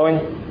still following?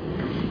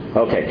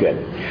 Okay,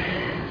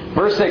 good.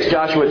 Verse 6,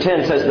 Joshua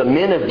 10 says, the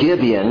men of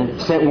Gibeon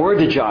sent word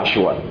to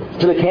Joshua,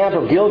 to the camp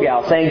of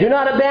Gilgal, saying, do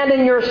not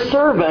abandon your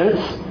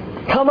servants.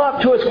 Come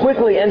up to us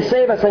quickly and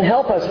save us and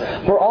help us.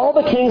 For all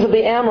the kings of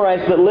the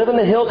Amorites that live in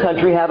the hill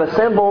country have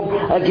assembled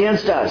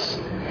against us.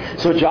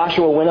 So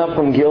Joshua went up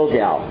from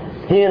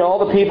Gilgal, he and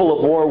all the people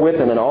of war with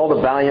him, and all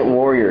the valiant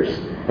warriors.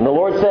 And the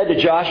Lord said to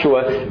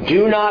Joshua,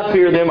 do not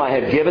fear them. I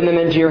have given them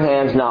into your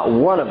hands. Not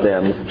one of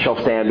them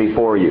shall stand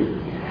before you.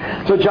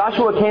 So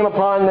Joshua came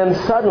upon them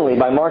suddenly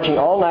by marching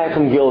all night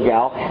from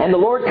Gilgal, and the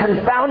Lord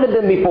confounded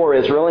them before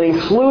Israel, and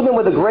he slew them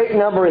with a great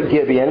number at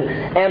Gibeon,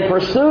 and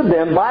pursued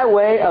them by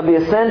way of the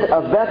ascent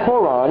of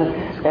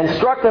Beth-horon, and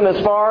struck them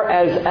as far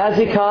as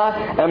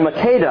Azekah and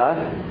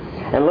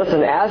Makkedah. And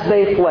listen, as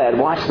they fled,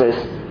 watch this,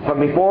 from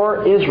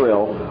before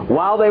Israel,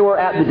 while they were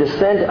at the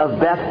descent of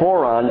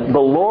Beth-horon, the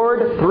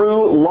Lord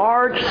threw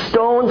large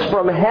stones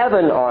from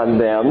heaven on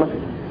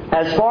them,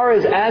 as far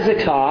as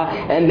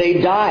Azekah, and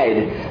they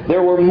died.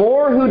 There were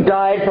more who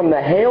died from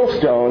the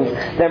hailstones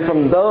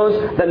than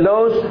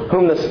those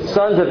whom the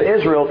sons of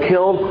Israel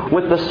killed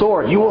with the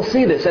sword. You will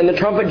see this in the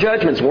trumpet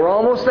judgments. We're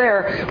almost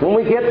there when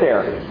we get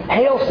there.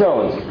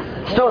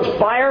 Hailstones, stones,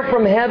 fire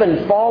from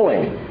heaven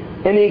falling.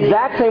 In the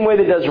exact same way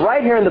that it does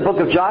right here in the book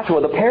of Joshua,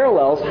 the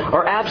parallels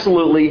are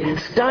absolutely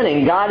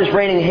stunning. God is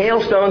raining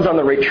hailstones on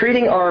the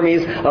retreating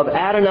armies of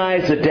Adonai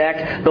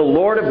Zedek, the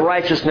Lord of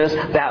righteousness,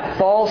 that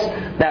false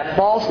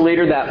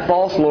leader, that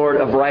false Lord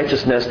of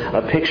righteousness,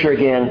 a picture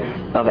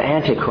again of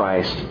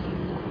Antichrist.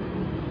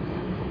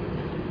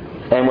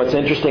 And what's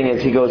interesting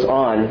is he goes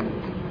on,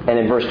 and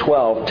in verse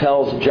 12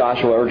 tells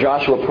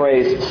Joshua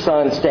prays,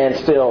 sun, stand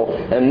still,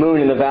 and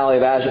moon in the valley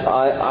of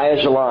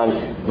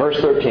Ajalon. Verse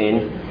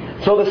 13,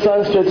 so the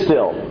sun stood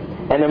still,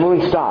 and the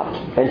moon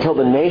stopped, until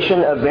the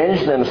nation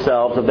avenged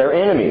themselves of their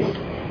enemies.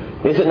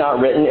 Is it not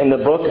written in the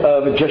book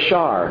of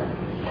Jashar?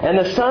 And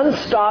the sun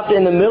stopped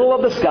in the middle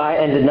of the sky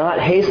and did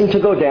not hasten to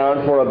go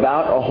down for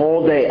about a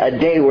whole day, a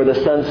day where the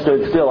sun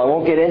stood still. I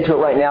won't get into it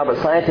right now, but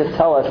scientists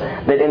tell us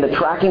that in the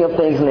tracking of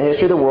things in the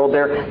history of the world,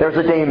 there's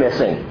a day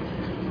missing.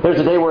 There's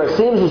a day where it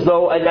seems as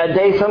though a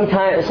day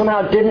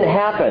somehow didn't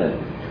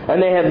happen. And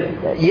they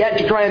have yet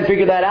to try and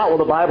figure that out. Well,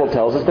 the Bible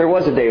tells us there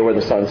was a day where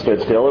the sun stood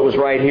still. It was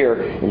right here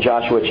in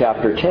Joshua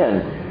chapter 10.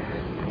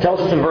 It tells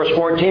us in verse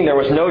 14, there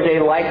was no day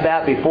like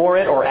that before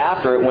it or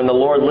after it when the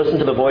Lord listened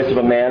to the voice of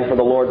a man, for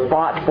the Lord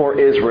fought for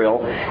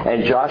Israel,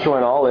 and Joshua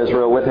and all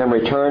Israel with him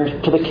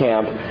returned to the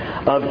camp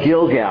of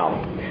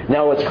Gilgal.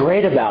 Now what's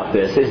great about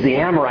this is the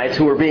Amorites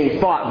who were being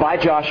fought by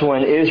Joshua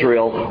and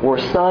Israel were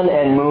sun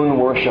and moon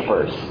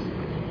worshipers.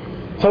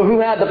 So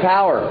who had the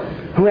power?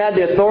 Who had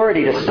the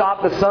authority to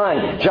stop the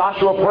sun?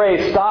 Joshua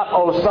prays, stop,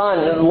 O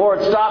sun.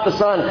 Lord, stop the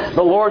sun.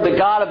 The Lord, the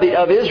God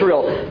of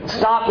Israel,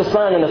 stop the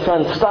sun, and the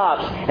sun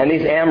stops. And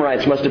these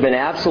Amorites must have been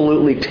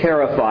absolutely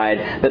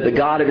terrified that the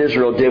God of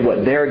Israel did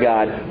what their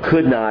God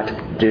could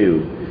not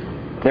do.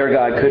 Their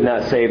God could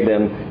not save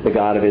them. The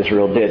God of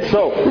Israel did.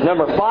 So,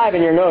 number 5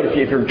 in your note,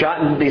 if you're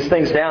jotting these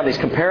things down, these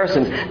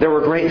comparisons, there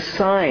were great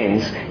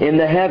signs in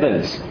the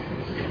heavens.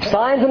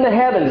 Signs in the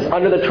heavens,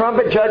 under the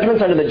trumpet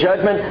judgments, under the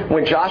judgment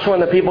when Joshua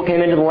and the people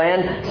came into the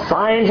land.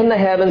 Signs in the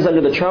heavens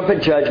under the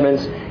trumpet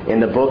judgments in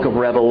the book of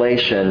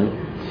Revelation.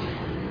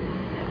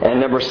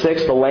 And number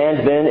 6, the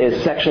land then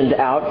is sectioned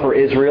out for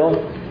Israel.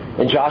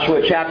 In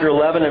Joshua chapter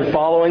 11 and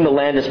following, the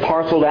land is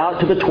parceled out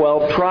to the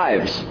 12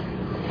 tribes.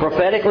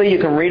 Prophetically, you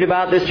can read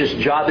about this. Just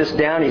jot this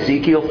down.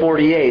 Ezekiel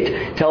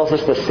 48 tells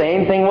us the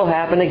same thing will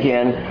happen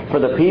again for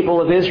the people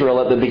of Israel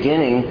at the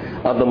beginning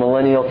of the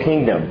millennial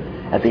kingdom.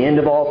 At the end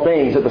of all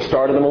things, at the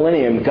start of the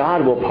millennium,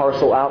 God will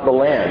parcel out the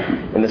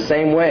land. In the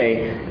same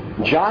way,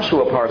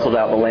 Joshua parceled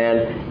out the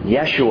land.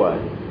 Yeshua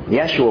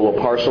will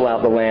parcel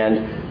out the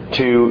land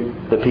to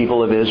the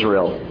people of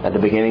Israel at the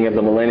beginning of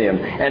the millennium.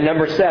 And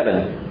number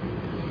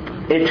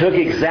 7, it took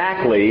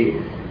exactly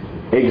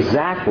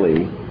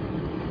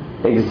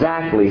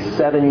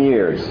 7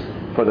 years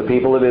for the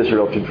people of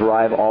Israel to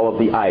drive all of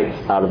the ites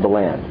out of the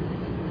land.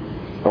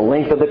 The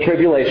length of the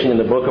tribulation in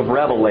the book of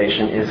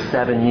Revelation is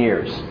 7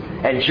 years.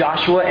 And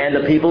Joshua and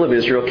the people of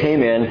Israel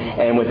came in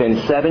and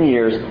within 7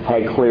 years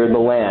had cleared the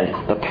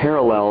land. The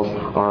parallels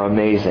are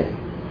amazing.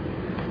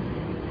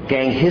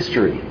 Gang,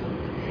 history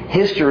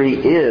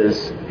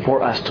is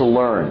for us to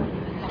learn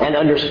and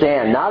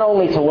understand. Not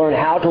only to learn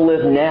how to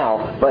live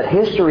now, but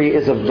history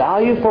is of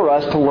value for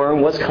us to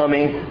learn what's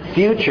coming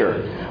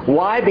future.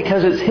 Why?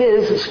 Because it's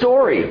His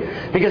story.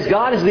 Because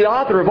God is the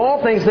author of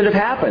all things that have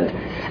happened.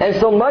 And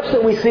so much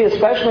that we see,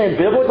 especially in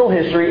biblical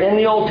history in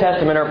the Old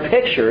Testament, are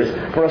pictures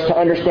for us to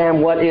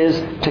understand what is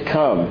to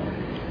come.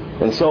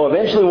 And so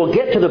eventually we'll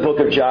get to the book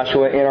of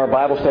Joshua in our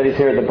Bible studies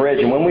here at the Bridge.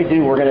 And when we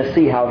do, we're going to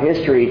see how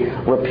history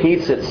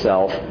repeats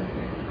itself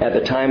at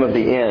the time of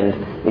the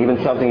end,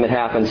 even something that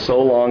happened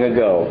so long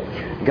ago.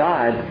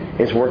 God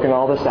is working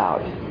all this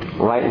out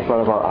right in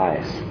front of our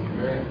eyes.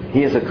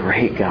 He is a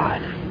great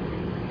God.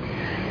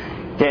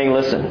 Gang,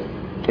 listen.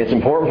 It's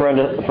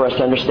important for us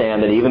to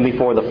understand that even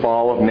before the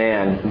fall of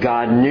man,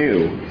 God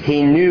knew.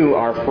 He knew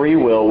our free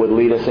will would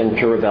lead us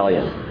into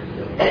rebellion.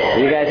 Are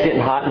you guys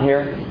getting hot in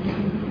here?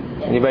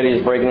 Anybody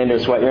who's breaking into a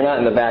sweat? You're not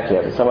in the back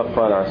yet, but some up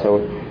front are. So,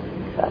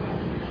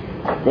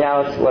 yeah,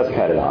 let's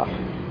cut it off.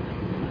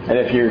 And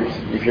if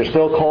you're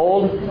still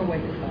cold,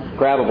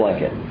 grab a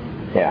blanket.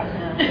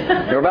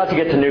 Yeah. We're about to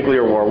get to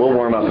nuclear war. We'll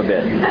warm up a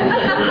bit.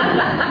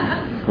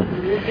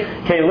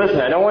 Okay, listen,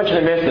 I don't want you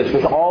to miss this.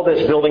 With all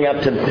this building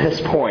up to this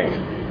point,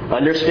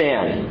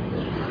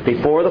 understand,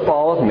 before the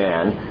fall of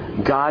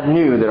man, God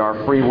knew that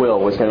our free will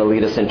was going to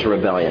lead us into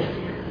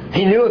rebellion.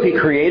 He knew if He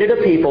created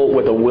a people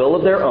with a will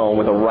of their own,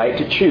 with a right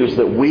to choose,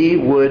 that we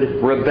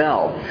would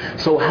rebel.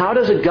 So how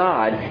does a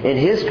God, in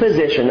His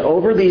position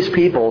over these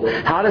people,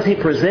 how does He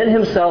present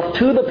Himself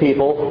to the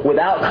people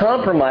without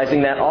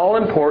compromising that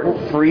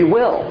all-important free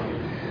will?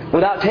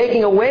 Without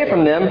taking away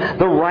from them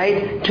the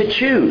right to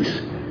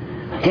choose?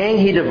 Gang,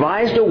 He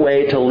devised a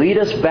way to lead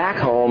us back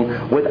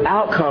home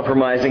without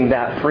compromising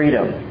that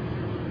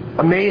freedom.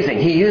 Amazing.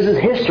 He uses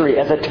history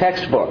as a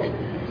textbook.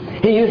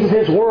 He uses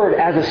His Word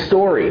as a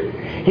story.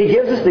 He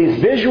gives us these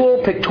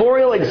visual,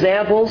 pictorial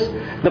examples,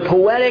 the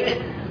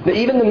poetic,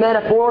 even the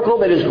metaphorical,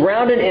 that is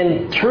grounded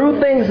in true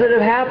things that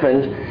have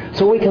happened,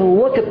 so we can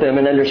look at them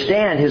and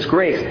understand His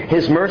grace,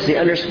 His mercy,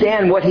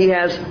 understand what He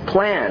has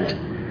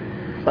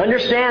planned.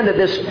 Understand that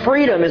this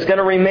freedom is going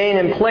to remain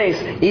in place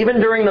even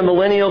during the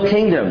millennial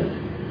kingdom.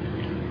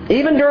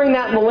 Even during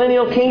that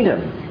millennial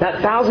kingdom, that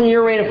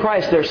 1,000-year reign of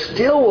Christ, there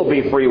still will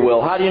be free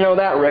will. How do you know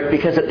that, Rick?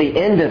 Because at the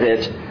end of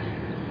it,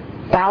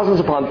 thousands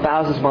upon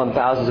thousands upon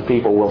thousands of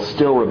people will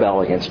still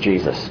rebel against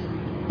Jesus,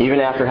 even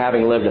after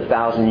having lived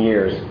 1,000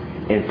 years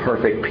in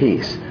perfect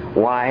peace.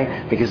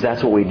 Why? Because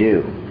that's what we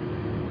do.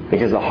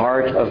 Because the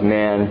heart of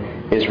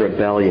man is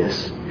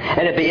rebellious.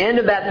 And at the end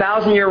of that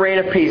 1,000-year reign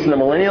of peace in the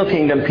millennial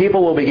kingdom,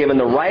 people will be given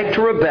the right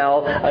to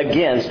rebel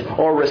against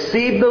or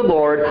receive the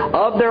Lord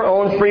of their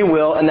own free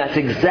will, and that's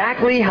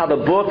exactly how the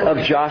book of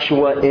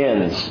Joshua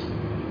ends.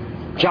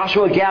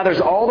 Joshua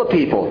gathers all the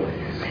people.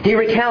 He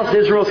recounts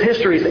Israel's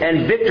histories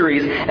and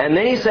victories, and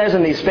then he says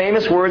in these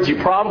famous words you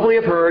probably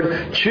have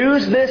heard,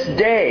 "Choose this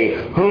day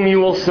whom you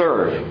will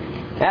serve.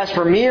 As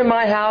for me and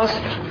my house,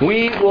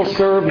 we will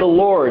serve the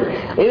Lord."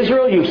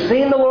 Israel, you've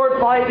seen the Lord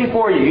fight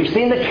before you. You've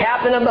seen the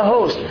captain of the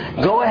host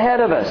go ahead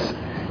of us.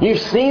 You've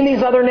seen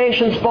these other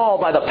nations fall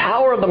by the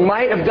power of the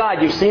might of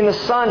God. You've seen the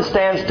sun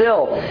stand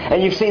still.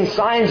 And you've seen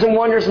signs and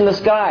wonders in the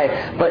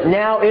sky. But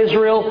now,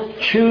 Israel,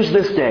 choose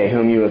this day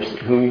whom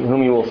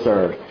you will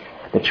serve.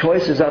 The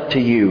choice is up to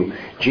you.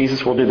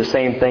 Jesus will do the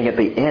same thing at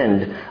the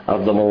end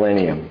of the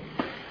millennium.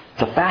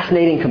 It's a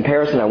fascinating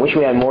comparison. I wish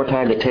we had more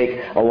time to take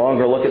a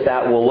longer look at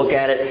that. We'll look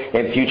at it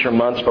in future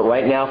months. But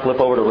right now, flip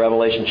over to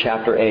Revelation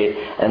chapter 8,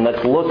 and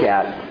let's look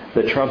at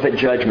the trumpet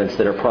judgments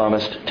that are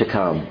promised to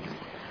come.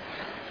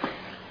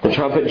 The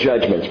trumpet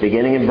judgments,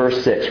 beginning in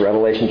verse 6,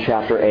 Revelation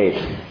chapter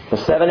 8. The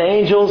 7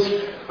 angels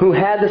who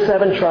had the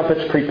 7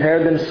 trumpets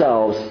prepared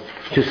themselves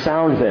to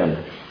sound them.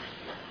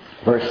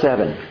 Verse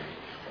 7.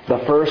 The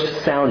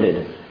first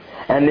sounded,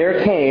 and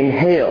there came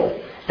hail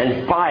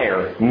and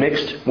fire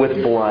mixed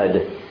with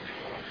blood.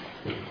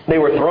 They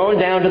were thrown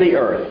down to the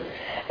earth,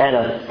 and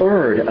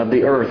 1/3 of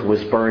the earth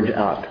was burned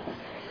up,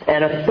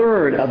 and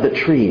 1/3 of the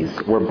trees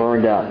were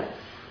burned up,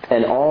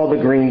 and all the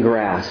green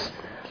grass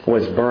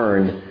was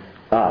burned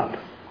up.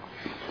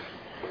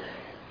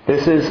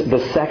 This is the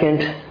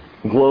second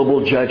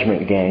global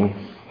judgment, gang.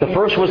 The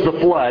first was the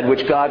flood,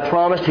 which God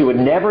promised He would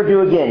never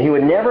do again. He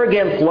would never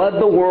again flood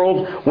the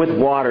world with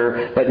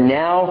water. But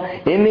now,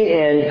 in the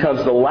end,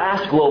 comes the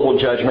last global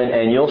judgment,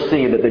 and you'll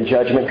see that the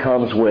judgment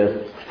comes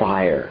with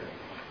fire.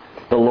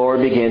 The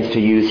Lord begins to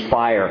use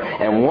fire,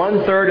 and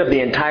 1/3 of the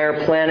entire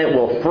planet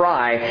will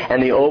fry,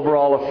 and the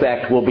overall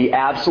effect will be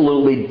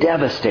absolutely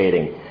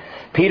devastating.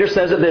 Peter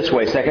says it this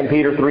way, 2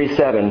 Peter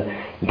 3:7,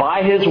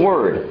 "By His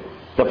word,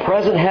 the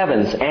present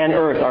heavens and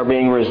earth are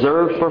being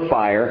reserved for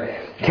fire,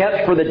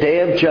 kept for the day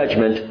of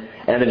judgment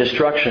and the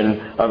destruction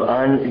of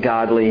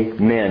ungodly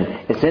men."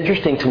 It's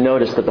interesting to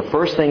notice that the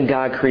first thing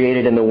God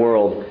created in the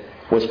world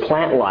was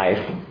plant life.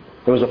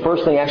 It was the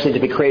first thing actually to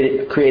be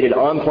created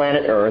on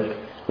planet Earth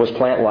was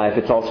plant life.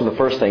 It's also the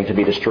first thing to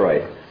be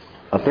destroyed.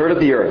 1/3 of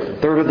the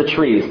earth, 1/3 of the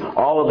trees,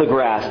 all of the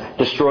grass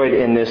destroyed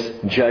in this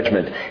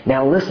judgment.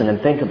 Now listen and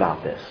think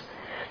about this.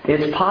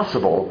 It's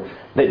possible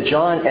that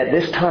John, at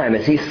this time,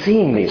 as he's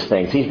seeing these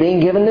things, he's being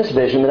given this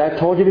vision that I've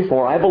told you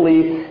before. I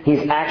believe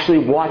he's actually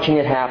watching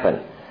it happen.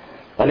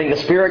 I think the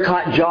Spirit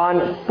caught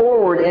John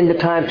forward into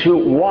time to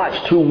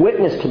watch, to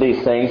witness to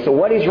these things. So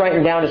what he's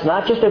writing down is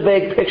not just a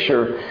vague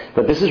picture,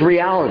 but this is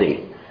reality.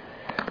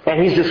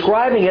 And he's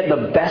describing it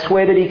the best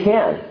way that he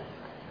can.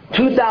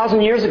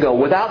 2,000 years ago,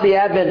 without the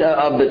advent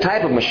of the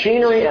type of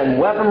machinery and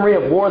weaponry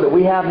of war that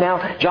we have now,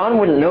 John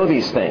wouldn't know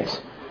these things.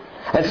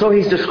 And so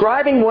he's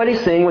describing what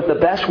he's seeing with the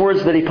best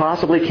words that he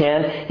possibly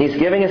can. He's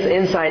giving us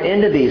insight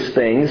into these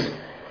things.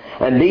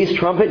 And these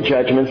trumpet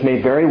judgments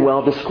may very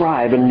well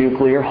describe a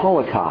nuclear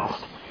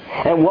holocaust.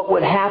 And what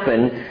would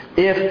happen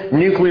if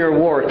nuclear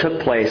war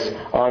took place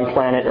on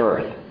planet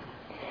Earth.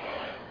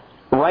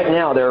 Right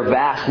now, there are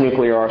vast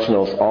nuclear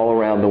arsenals all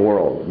around the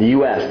world. The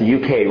U.S., the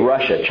U.K.,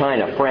 Russia,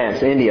 China,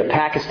 France, India,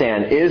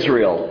 Pakistan,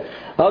 Israel.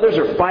 Others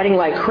are fighting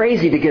like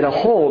crazy to get a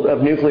hold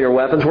of nuclear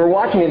weapons. We're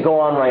watching it go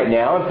on right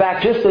now. In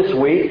fact, just this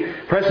week,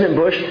 President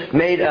Bush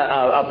made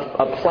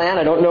a plan.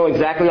 I don't know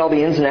exactly all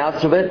the ins and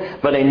outs of it,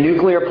 but a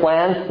nuclear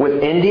plan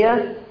with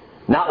India,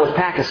 not with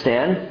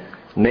Pakistan.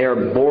 They are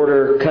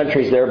border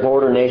countries, they're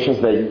border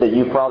nations that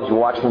you probably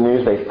watch the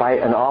news. They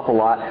fight an awful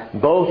lot.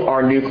 Both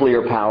are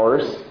nuclear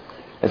powers.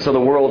 And so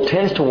the world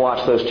tends to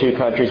watch those two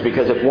countries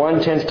because if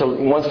one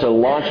wants to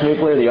launch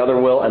nuclear, the other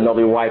will, and they'll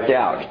be wiped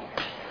out.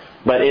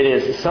 But it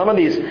is some of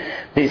these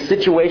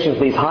situations,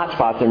 these hot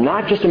spots, they're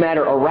not just a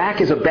matter, Iraq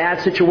is a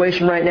bad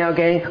situation right now,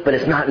 gang, but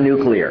it's not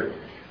nuclear.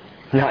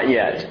 Not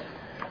yet.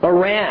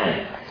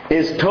 Iran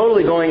is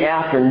totally going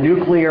after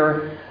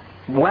nuclear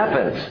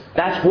weapons.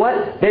 That's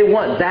what they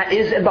want. That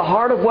is at the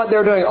heart of what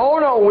they're doing. Oh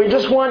no, we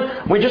just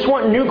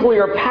want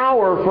nuclear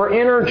power for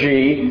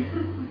energy,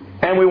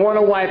 and we want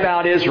to wipe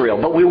out Israel.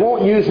 But we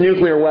won't use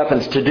nuclear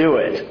weapons to do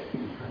it.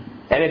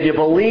 And if you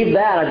believe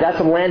that, I've got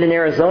some land in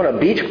Arizona,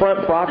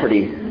 beachfront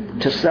property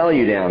to sell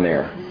you down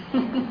there.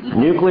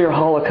 Nuclear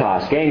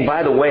holocaust. Gang,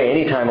 by the way,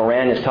 anytime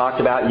Iran is talked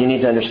about, you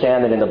need to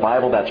understand that in the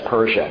Bible that's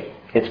Persia.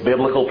 It's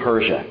biblical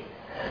Persia.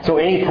 So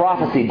any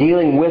prophecy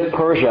dealing with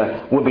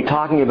Persia would be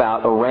talking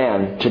about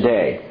Iran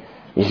today.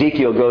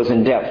 Ezekiel goes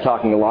in depth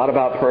talking a lot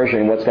about Persia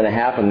and what's going to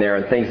happen there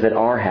and things that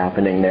are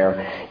happening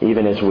there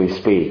even as we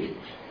speak.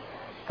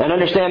 And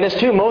understand this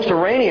too, most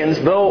Iranians,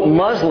 though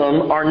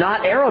Muslim, are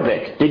not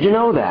Arabic. Did you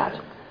know that?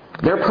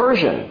 They're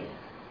Persian.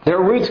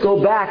 Their roots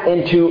go back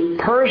into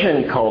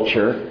Persian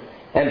culture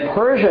and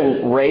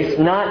Persian race,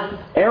 not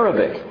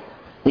Arabic.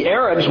 The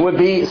Arabs would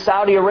be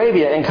Saudi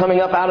Arabia and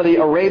coming up out of the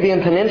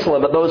Arabian Peninsula,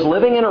 but those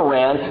living in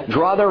Iran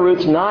draw their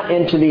roots not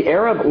into the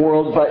Arab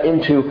world, but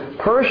into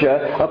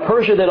Persia, a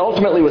Persia that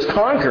ultimately was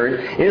conquered,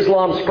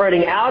 Islam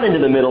spreading out into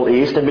the Middle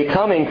East and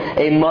becoming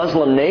a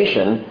Muslim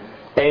nation,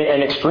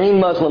 an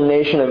extreme Muslim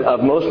nation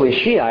of mostly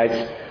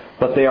Shiites,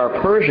 but they are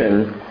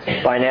Persian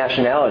by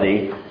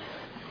nationality.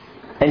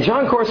 And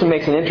John Corson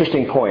makes an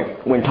interesting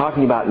point when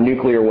talking about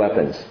nuclear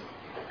weapons.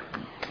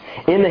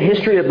 In the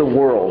history of the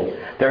world,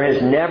 there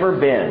has never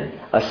been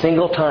a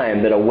single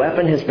time that a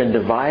weapon has been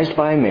devised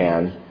by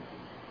man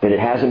that it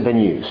hasn't been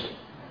used.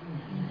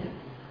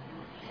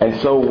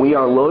 And so we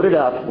are loaded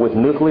up with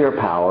nuclear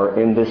power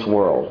in this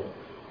world.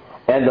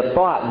 And the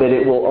thought that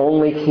it will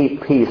only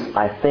keep peace,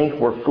 I think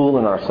we're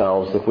fooling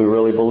ourselves if we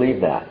really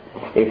believe that.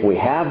 If we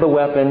have the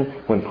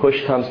weapon, when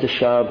push comes to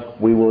shove,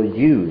 we will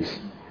use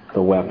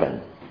the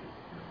weapon.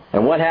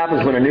 And what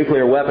happens when a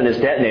nuclear weapon is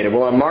detonated?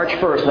 Well, on March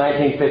 1st,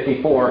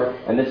 1954,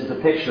 and this is a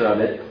picture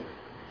of it.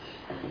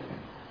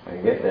 I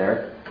can get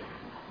there.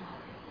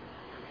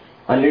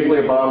 A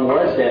nuclear bomb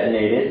was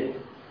detonated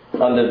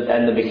on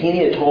the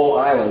Bikini Atoll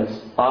Islands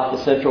off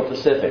the Central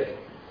Pacific.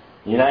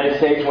 The United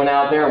States went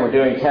out there and were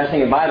doing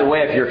testing. And by the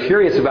way, if you're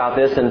curious about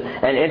this and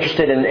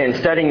interested in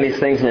studying these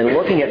things and in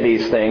looking at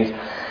these things,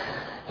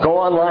 go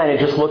online and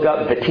just look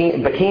up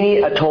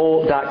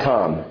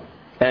bikiniatoll.com.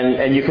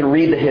 And you can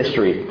read the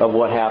history of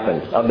what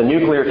happened, of the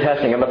nuclear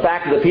testing, and the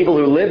fact that the people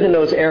who lived in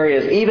those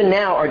areas, even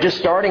now, are just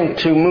starting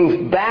to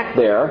move back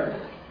there.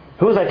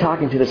 Who was I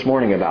talking to this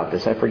morning about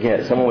this? I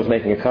forget. Someone was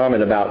making a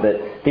comment about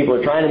that people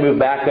are trying to move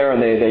back there and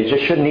they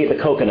just shouldn't eat the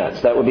coconuts.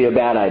 That would be a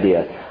bad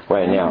idea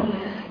right now,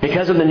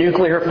 because of the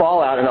nuclear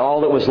fallout and all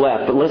that was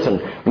left. But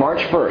listen,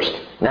 March 1st,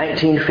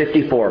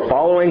 1954,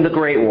 following the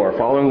Great War,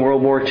 following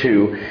World War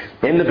II,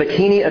 in the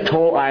Bikini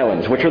Atoll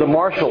Islands, which are the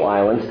Marshall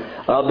Islands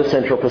of the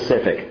Central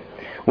Pacific,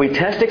 we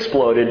test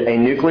exploded a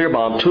nuclear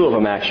bomb, 2 of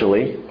them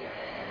actually,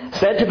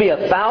 said to be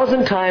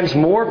 1,000 times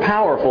more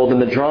powerful than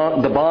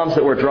the bombs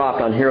that were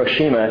dropped on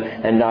Hiroshima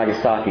and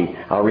Nagasaki.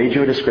 I'll read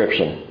you a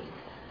description.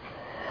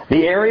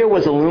 The area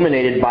was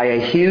illuminated by a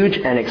huge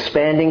and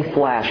expanding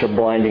flash of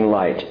blinding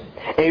light.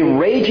 A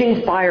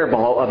raging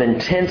fireball of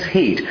intense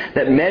heat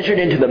that measured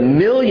into the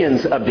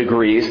millions of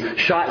degrees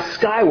shot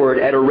skyward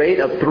at a rate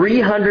of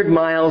 300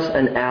 miles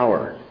an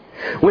hour.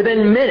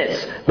 Within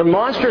minutes, the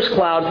monstrous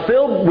cloud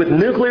filled with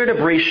nuclear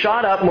debris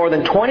shot up more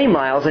than 20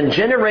 miles and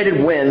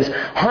generated winds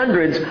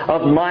hundreds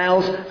of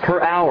miles per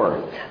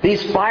hour.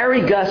 These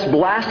fiery gusts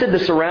blasted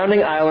the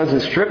surrounding islands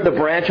and stripped the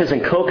branches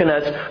and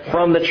coconuts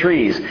from the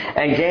trees.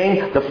 And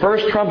gang, the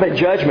first trumpet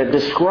judgment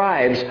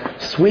describes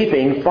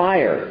sweeping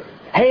fire.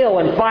 Hail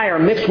and fire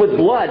mixed with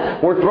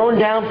blood were thrown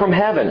down from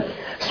heaven.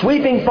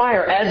 Sweeping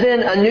fire, as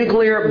in a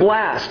nuclear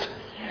blast.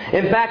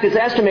 In fact, it's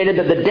estimated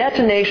that the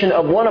detonation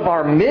of one of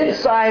our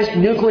mid-sized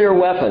nuclear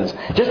weapons,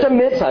 just a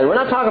mid-sized, we're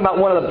not talking about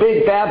one of the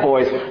big bad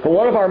boys, but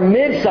one of our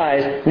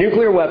mid-sized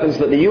nuclear weapons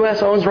that the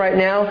U.S. owns right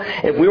now,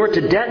 if we were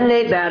to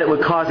detonate that, it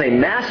would cause a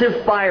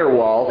massive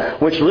firewall,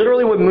 which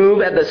literally would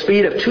move at the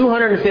speed of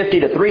 250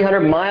 to 300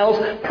 miles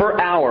per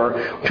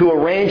hour to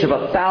a range of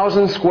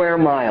 1,000 square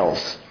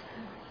miles.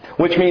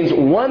 Which means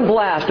one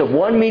blast of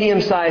one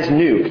medium-sized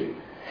nuke,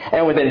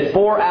 and within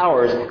 4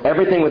 hours,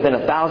 everything within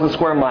 1,000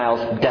 square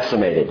miles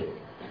decimated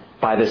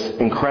by this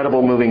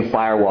incredible moving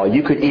firewall.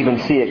 You could even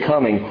see it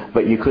coming,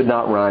 but you could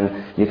not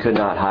run, you could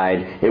not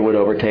hide. It would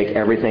overtake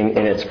everything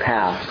in its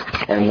path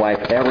and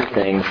wipe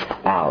everything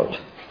out.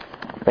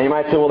 And you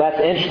might say, well, that's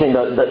interesting.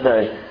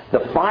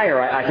 The fire,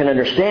 I can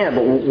understand,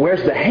 but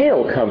where's the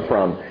hail come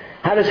from?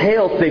 How does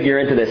hail figure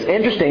into this?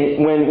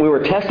 Interesting, when we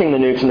were testing the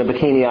nukes in the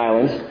Bikini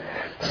Islands,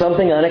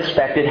 something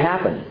unexpected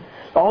happened.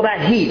 All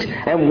that heat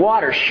and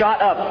water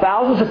shot up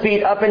thousands of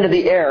feet up into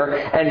the air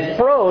and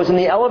froze in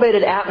the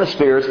elevated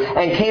atmospheres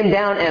and came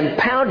down and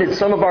pounded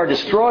some of our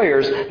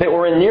destroyers that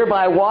were in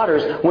nearby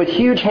waters with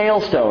huge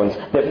hailstones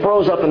that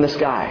froze up in the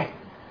sky.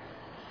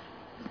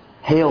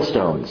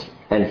 Hailstones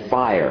and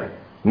fire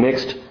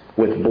mixed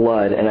with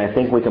blood, and I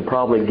think we can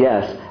probably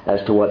guess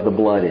as to what the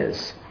blood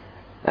is.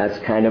 That's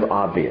kind of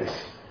obvious.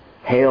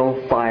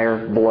 Hail,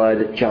 fire,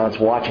 blood. John's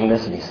watching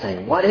this and he's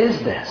saying, what is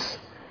this?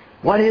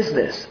 What is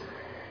this?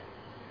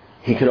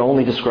 He could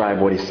only describe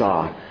what he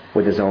saw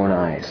with his own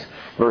eyes.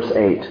 Verse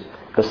 8,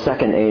 the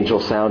second angel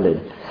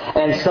sounded,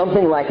 and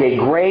something like a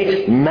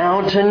great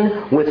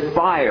mountain with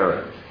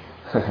fire.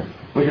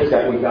 We've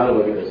got to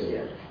look at this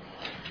again.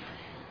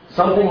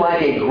 something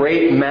like a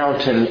great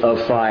mountain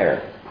of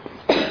fire.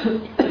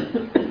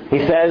 He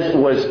says,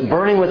 was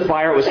burning with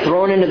fire. It was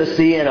thrown into the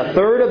sea, and a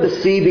third of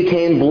the sea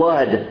became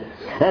blood.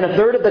 And a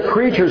third of the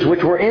creatures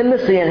which were in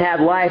the sea and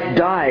had life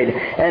died.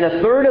 And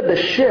a third of the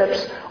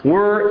ships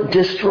were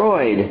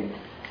destroyed.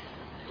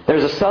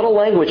 There's a subtle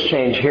language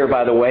change here,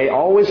 by the way.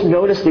 Always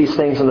notice these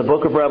things in the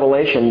book of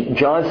Revelation.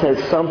 John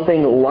says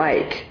something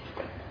like.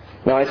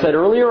 Now, I said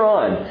earlier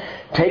on,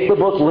 take the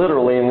book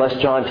literally unless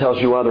John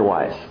tells you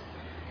otherwise.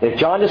 If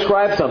John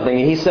describes something,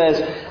 he says,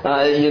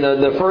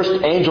 the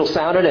first angel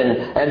sounded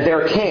and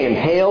there came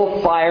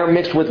hail, fire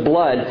mixed with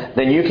blood,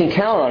 then you can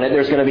count on it.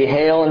 There's going to be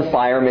hail and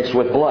fire mixed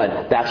with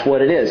blood. That's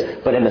what it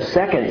is. But in the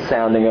second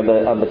sounding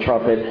of the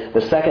trumpet,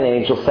 the second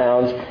angel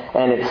sounds,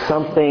 and it's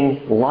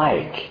something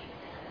like.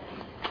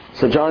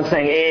 So John's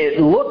saying,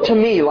 it looked to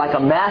me like a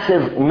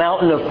massive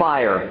mountain of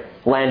fire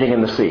landing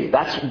in the sea.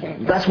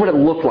 That's what it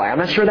looked like. I'm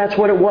not sure that's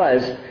what it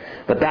was,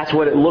 but that's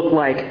what it looked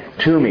like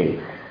to me.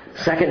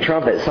 Second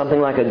trumpet,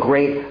 something like a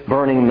great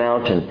burning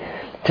mountain.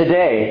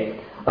 Today,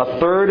 a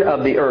third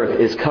of the earth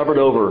is covered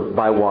over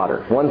by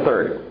water.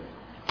 1/3.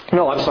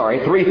 No, I'm sorry,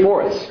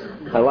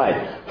 3/4. I lied.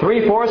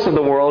 3/4 of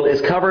the world is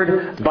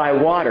covered by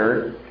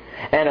water,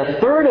 and a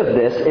third of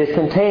this is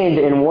contained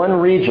in one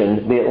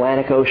region, the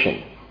Atlantic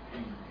Ocean.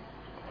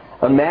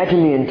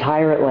 Imagine the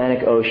entire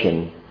Atlantic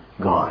Ocean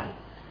gone.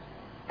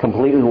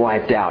 Completely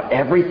wiped out.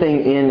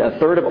 Everything in a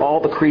third of all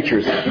the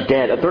creatures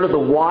dead. A third of the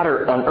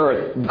water on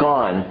earth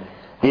gone.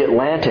 The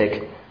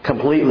Atlantic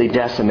completely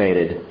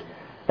decimated.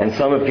 And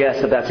some have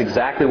guessed that that's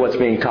exactly what's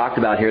being talked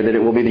about here, that it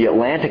will be the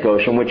Atlantic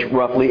Ocean, which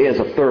roughly is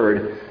a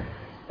third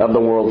of the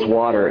world's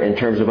water in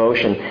terms of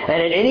ocean.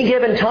 And at any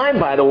given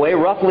time, by the way,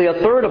 roughly a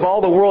third of all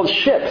the world's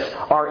ships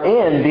are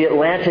in the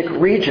Atlantic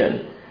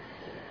region.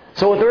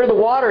 So a third of the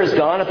water is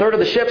gone, a third of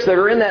the ships that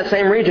are in that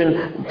same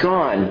region,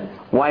 gone,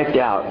 wiped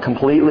out,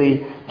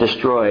 completely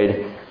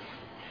destroyed.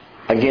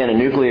 Again, a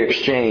nuclear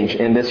exchange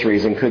in this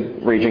region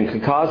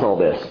could cause all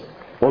this.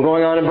 Well,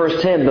 going on in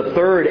verse 10, the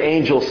third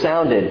angel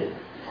sounded,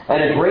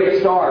 and a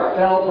great star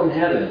fell from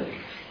heaven.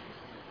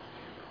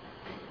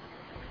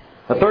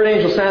 The third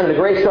angel sounded, a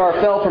great star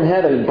fell from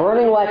heaven,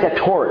 burning like a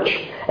torch,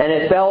 and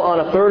it fell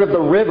on a third of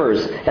the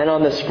rivers and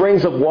on the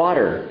springs of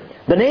water.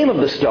 The name of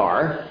the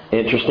star,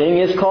 interesting,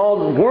 is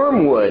called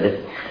Wormwood.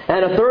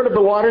 And a third of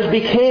the waters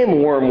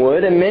became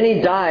wormwood, and many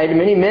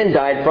men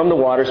died from the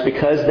waters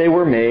because they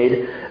were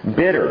made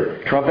bitter.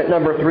 Trumpet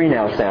number 3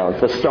 now sounds.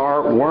 The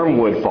star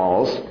Wormwood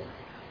falls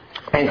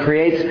and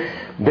creates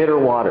bitter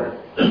water.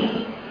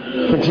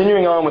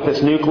 Continuing on with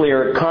this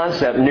nuclear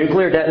concept,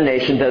 nuclear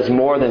detonation does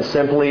more than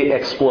simply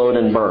explode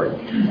and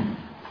burn.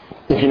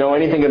 If you know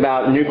anything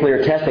about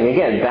nuclear testing,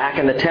 again, back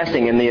in the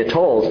testing in the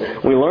atolls,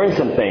 we learned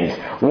some things.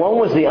 One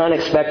was the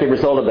unexpected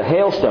result of the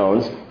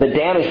hailstones that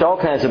damaged all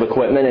kinds of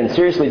equipment and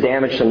seriously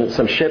damaged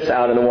some ships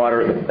out in the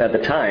water at the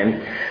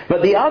time.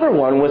 But the other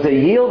one was a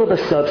yield of a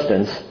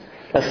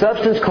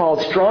substance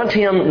called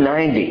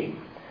strontium-90.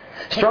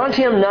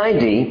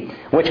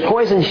 Strontium-90, which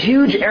poisons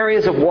huge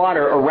areas of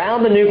water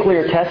around the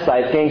nuclear test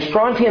sites, saying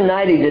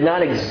strontium-90 did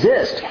not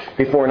exist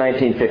before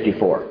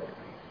 1954.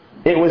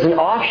 It was an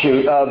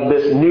offshoot of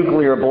this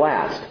nuclear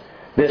blast,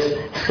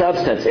 this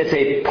substance. It's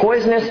a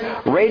poisonous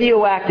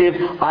radioactive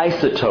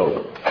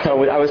isotope.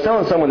 I was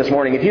telling someone this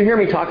morning, if you hear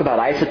me talk about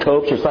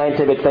isotopes or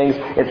scientific things,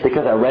 it's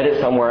because I read it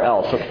somewhere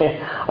else.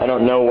 Okay? I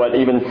don't know what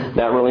even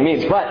that really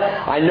means. But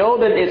I know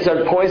that it's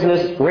a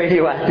poisonous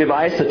radioactive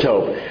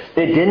isotope.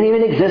 It didn't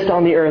even exist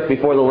on the earth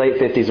before the late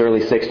 50s,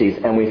 early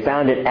 60s, and we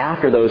found it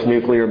after those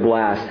nuclear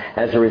blasts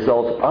as a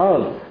result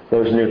of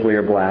those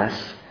nuclear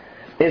blasts.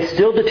 It's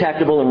still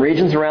detectable in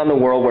regions around the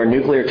world where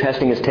nuclear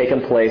testing has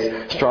taken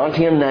place.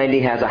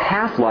 Strontium-90 has a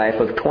half-life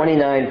of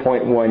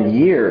 29.1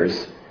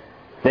 years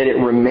that it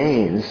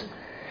remains.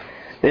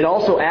 It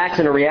also acts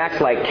and reacts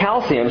like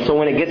calcium, so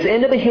when it gets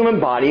into the human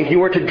body, if you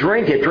were to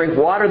drink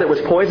water that was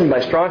poisoned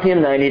by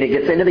strontium-90, and it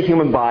gets into the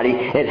human body,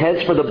 it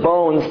heads for the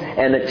bones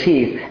and the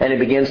teeth, and it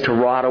begins to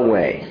rot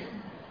away.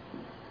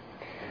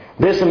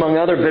 This, among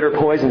other bitter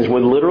poisons,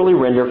 would literally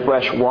render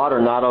fresh water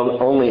not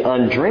only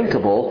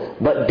undrinkable,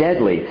 but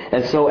deadly.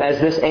 And so as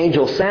this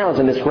angel sounds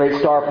and this great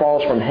star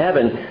falls from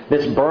heaven,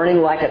 this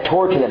burning like a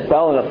torch, and it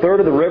fell in a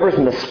third of the rivers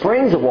and the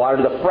springs of water,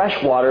 the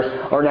fresh waters,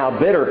 are now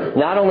bitter,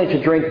 not only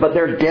to drink, but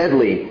they're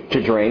deadly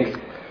to drink.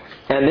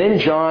 And then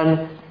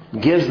John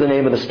gives the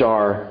name of the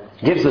star,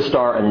 gives the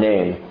star a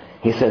name.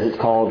 He says it's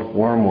called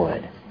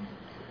Wormwood.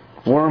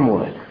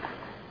 Wormwood.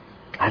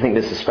 I think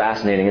this is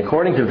fascinating.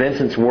 According to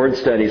Vincent's word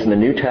studies in the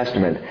New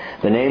Testament,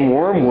 the name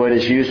wormwood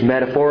is used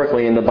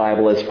metaphorically in the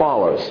Bible as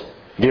follows.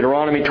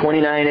 Deuteronomy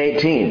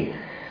 29:18.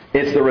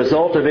 It's the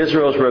result of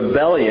Israel's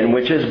rebellion,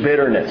 which is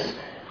bitterness.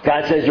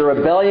 God says your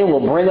rebellion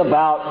will bring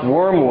about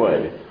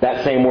wormwood.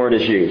 That same word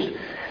is used.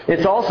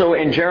 It's also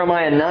in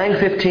Jeremiah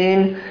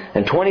 9:15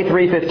 and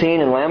 23:15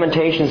 and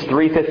Lamentations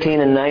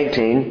 3:15 and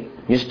 19.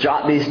 You just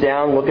jot these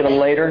down, look at them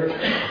later.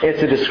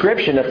 It's a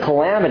description of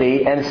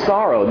calamity and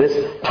sorrow. This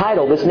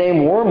title, this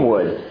name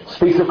Wormwood,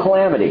 speaks of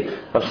calamity,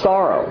 of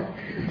sorrow.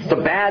 It's a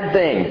bad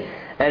thing.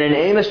 And in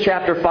Amos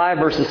chapter 5,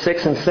 verses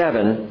 6 and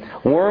 7,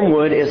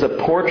 wormwood is a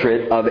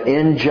portrait of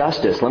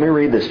injustice. Let me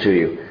read this to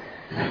you.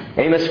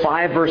 Amos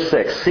 5, verse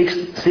 6,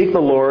 Seek the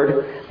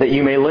Lord that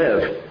you may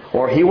live,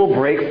 or He will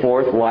break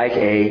forth like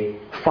a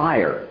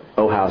fire,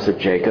 O house of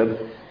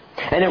Jacob.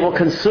 And it will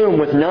consume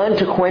with none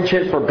to quench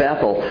it for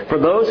Bethel, for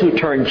those who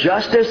turn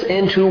justice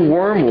into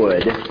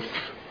wormwood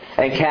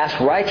and cast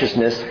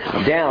righteousness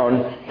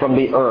down from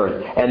the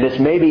earth. And this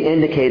may be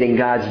indicating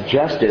God's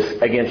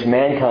justice against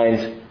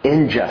mankind's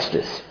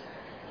injustice.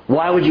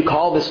 Why would you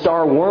call the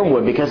star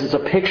wormwood? Because it's a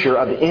picture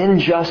of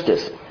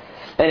injustice.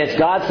 And it's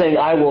God saying,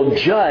 I will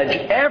judge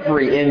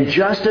every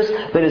injustice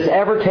that has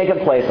ever taken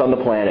place on the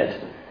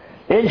planet.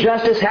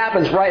 Injustice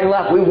happens right and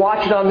left. We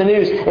watch it on the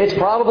news. It's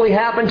probably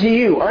happened to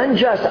you.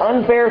 Unjust,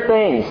 unfair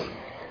things.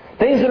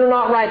 Things that are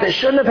not right, that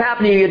shouldn't have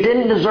happened to you. You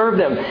didn't deserve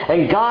them.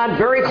 And God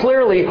very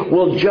clearly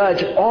will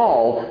judge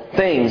all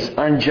things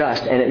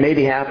unjust. And it may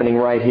be happening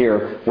right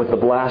here with the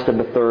blast of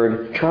the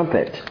third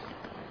trumpet.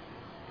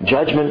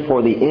 Judgment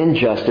for the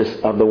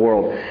injustice of the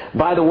world.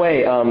 By the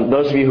way,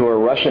 those of you who are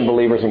Russian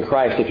believers in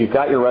Christ, if you've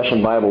got your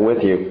Russian Bible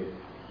with you,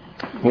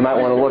 you might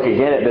want to look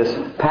again at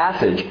this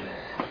passage,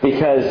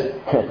 because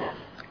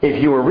if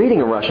you were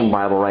reading a Russian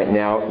Bible right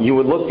now, you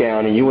would look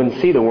down and you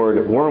wouldn't see the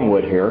word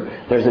wormwood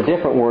here. There's a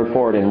different word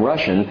for it in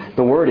Russian.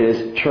 The word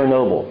is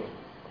Chernobyl.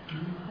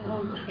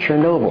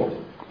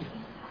 Chernobyl.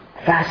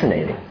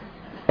 Fascinating.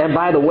 And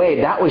by the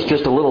way, that was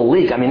just a little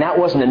leak. I mean, that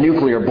wasn't a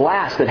nuclear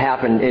blast that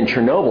happened in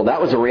Chernobyl.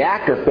 That was a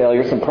reactor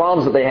failure, some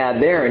problems that they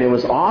had there, and it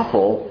was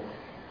awful.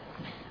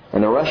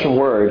 And the Russian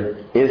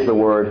word is the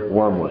word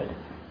wormwood.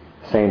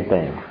 Same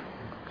thing.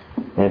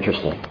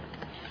 Interesting.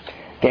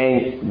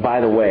 Gang,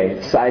 by the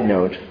way, side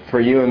note, for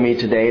you and me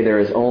today, there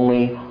is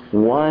only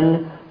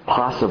one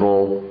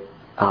possible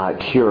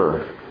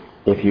cure,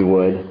 if you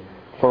would,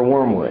 for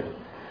wormwood.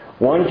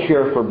 One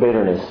cure for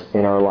bitterness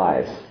in our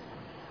lives.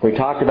 We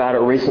talked about it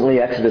recently.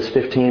 Exodus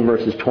 15,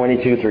 verses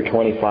 22 through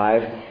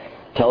 25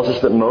 tells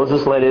us that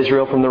Moses led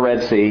Israel from the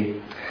Red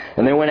Sea,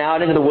 and they went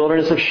out into the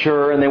wilderness of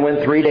Shur, and they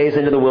went 3 days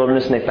into the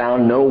wilderness, and they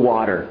found no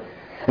water.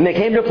 And they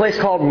came to a place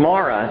called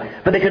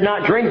Marah, but they could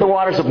not drink the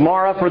waters of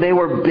Marah, for they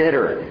were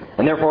bitter.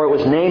 And therefore it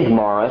was named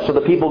Marah. So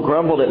the people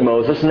grumbled at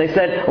Moses, and they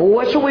said,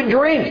 what shall we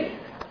drink?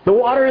 The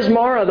water is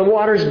Marah, the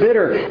water is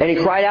bitter. And he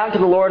cried out to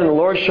the Lord, and the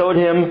Lord showed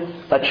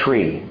him a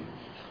tree.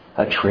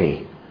 A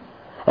tree.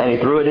 And he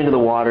threw it into the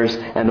waters,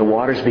 and the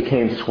waters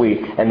became sweet.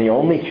 And the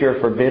only cure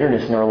for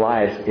bitterness in our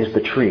lives is the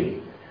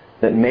tree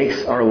that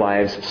makes our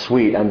lives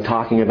sweet. I'm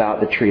talking about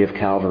the tree of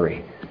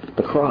Calvary,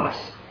 the cross.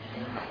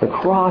 The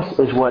cross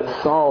is what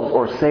solves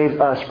or saves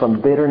us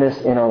from bitterness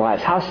in our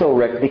lives. How so,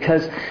 Rick?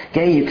 Because,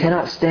 gang, you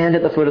cannot stand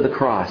at the foot of the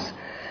cross.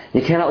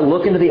 You cannot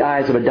look into the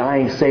eyes of a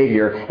dying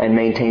Savior and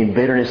maintain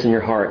bitterness in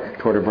your heart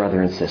toward a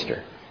brother and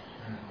sister.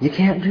 You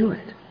can't do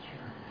it.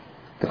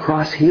 The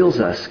cross heals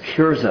us,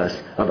 cures us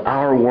of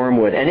our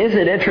wormwood. And isn't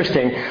it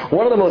interesting?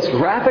 One of the most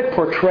graphic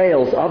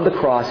portrayals of the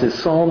cross is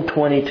Psalm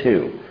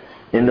 22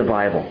 in the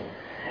Bible.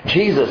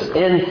 Jesus,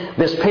 in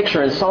this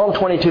picture, in Psalm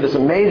 22, this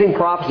amazing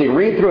prophecy,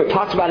 read through it,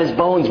 talks about his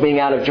bones being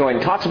out of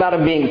joint, talks about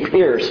him being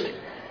pierced.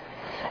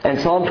 And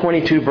Psalm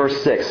 22,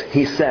 verse 6,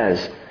 he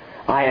says,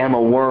 I am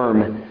a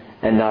worm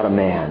and not a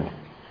man,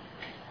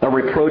 a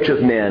reproach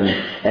of men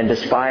and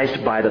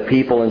despised by the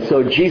people. And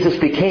so Jesus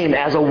became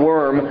as a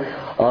worm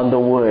on the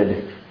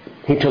wood.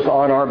 He took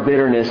on our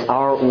bitterness,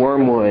 our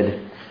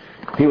wormwood.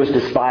 He was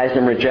despised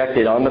and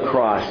rejected on the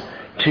cross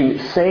to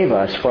save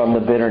us from the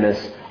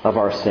bitterness of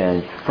our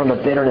sin, from the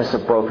bitterness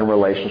of broken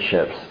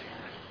relationships.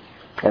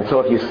 And so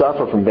if you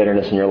suffer from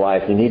bitterness in your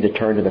life, you need to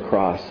turn to the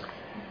cross.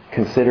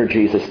 Consider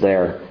Jesus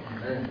there,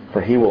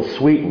 for He will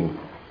sweeten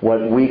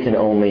what we can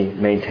only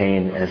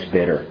maintain as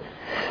bitter.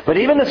 But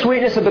even the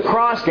sweetness of the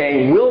cross,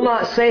 gang, will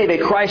not save a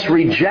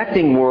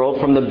Christ-rejecting world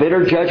from the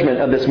bitter judgment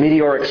of this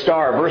meteoric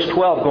star. Verse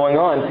 12 going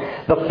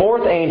on, the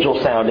fourth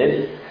angel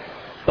sounded.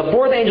 The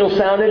fourth angel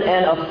sounded,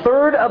 and a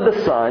third of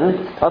the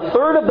sun, a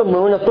third of the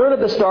moon, a third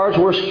of the stars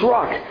were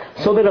struck,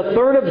 so that a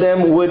third of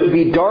them would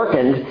be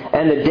darkened,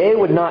 and the day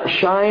would not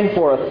shine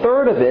for a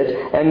third of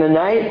it, and the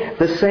night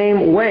the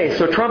same way.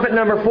 So trumpet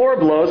number 4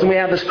 blows, and we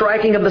have the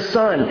striking of the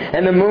sun,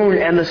 and the moon,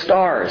 and the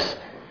stars.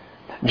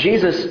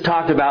 Jesus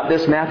talked about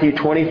this, Matthew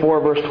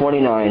 24, verse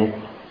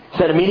 29.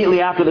 Said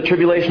immediately after the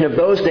tribulation of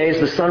those days,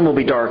 the sun will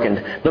be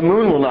darkened. The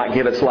moon will not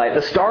give its light.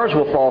 The stars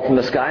will fall from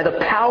the sky. The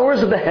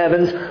powers of the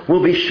heavens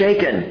will be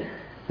shaken.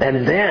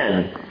 And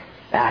then,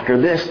 after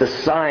this, the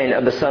sign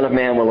of the Son of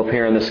Man will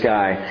appear in the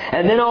sky.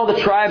 And then all the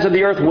tribes of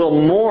the earth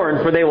will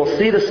mourn, for they will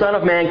see the Son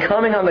of Man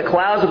coming on the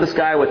clouds of the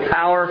sky with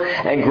power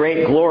and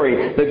great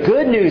glory. The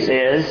good news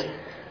is,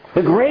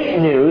 the great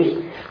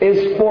news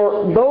is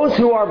for those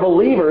who are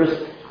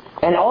believers.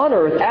 And on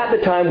earth, at the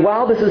time,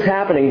 while this is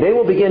happening, they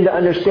will begin to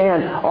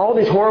understand all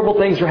these horrible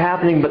things are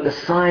happening, but the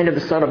sign of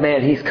the Son of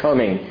Man, He's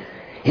coming.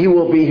 He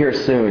will be here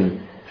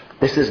soon.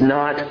 This is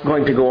not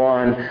going to go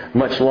on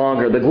much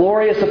longer. The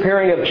glorious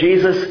appearing of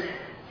Jesus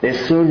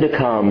is soon to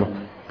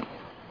come,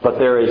 but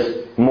there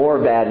is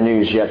more bad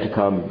news yet to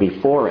come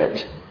before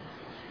it.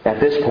 At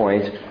this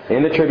point,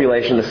 in the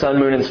tribulation, the sun,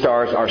 moon, and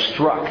stars are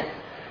struck.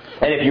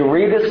 And if you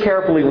read this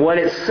carefully, what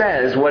it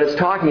says, what it's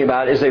talking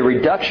about, is a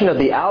reduction of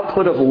the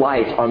output of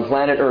light on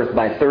planet Earth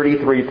by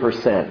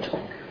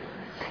 33%.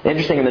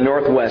 Interesting, in the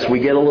Northwest, we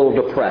get a little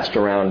depressed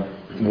around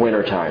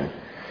wintertime.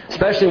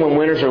 Especially when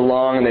winters are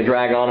long and they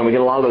drag on and we get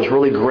a lot of those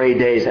really gray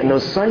days. And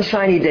those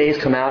sunshiny days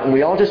come out and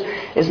we all just...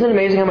 Isn't it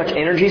amazing how much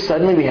energy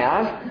suddenly we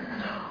have?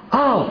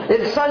 Oh,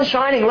 it's sun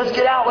shining. Let's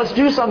get out. Let's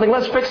do something.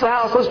 Let's fix the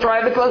house. Let's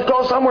drive it. Let's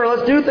go somewhere.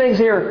 Let's do things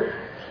here.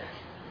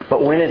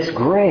 But when it's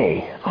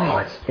gray,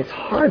 it's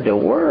hard to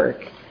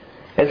work.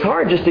 It's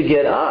hard just to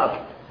get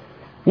up.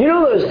 You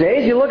know those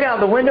days, you look out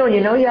the window and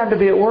you know you have to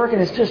be at work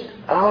and it's just,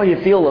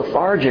 you feel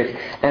lethargic.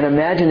 And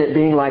imagine it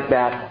being like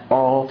that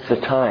all the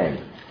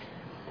time.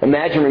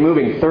 Imagine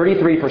removing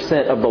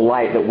 33% of the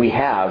light that we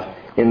have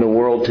in the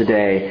world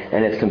today,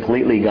 and it's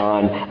completely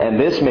gone. And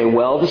this may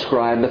well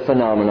describe the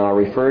phenomena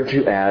referred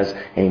to as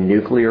a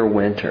nuclear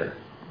winter.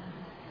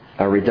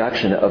 A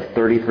reduction of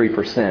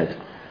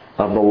 33%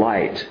 of the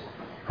light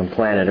on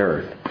planet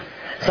Earth.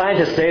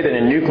 Scientists say that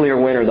in nuclear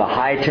winter, the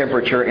high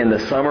temperature in the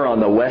summer on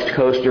the west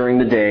coast during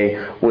the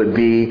day would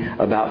be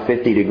about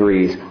 50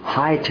 degrees.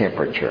 High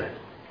temperature.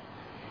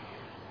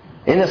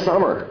 In the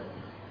summer.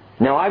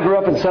 Now, I grew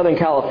up in Southern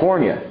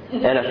California,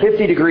 and a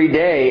 50-degree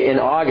day in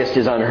August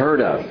is unheard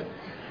of.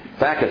 In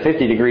fact, a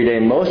 50-degree day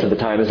most of the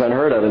time is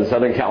unheard of in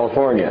Southern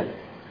California.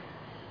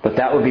 But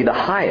that would be the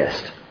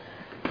highest.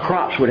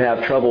 Crops would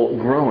have trouble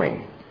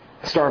growing.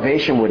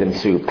 Starvation would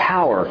ensue.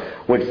 Power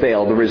would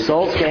fail. The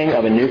results, gang,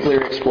 of a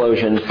nuclear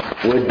explosion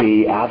would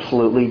be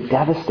absolutely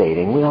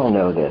devastating. We all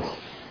know this.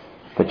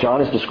 But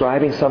John is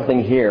describing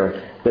something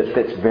here that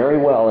fits very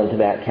well into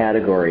that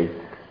category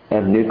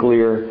of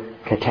nuclear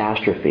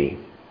catastrophe.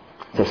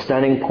 It's a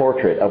stunning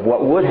portrait of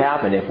what would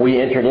happen if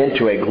we entered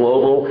into a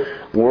global,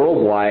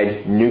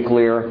 worldwide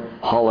nuclear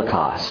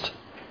holocaust.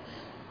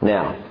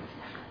 Now,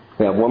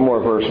 we have one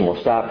more verse and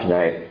we'll stop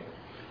tonight.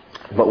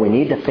 But we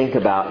need to think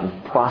about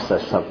and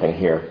process something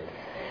here.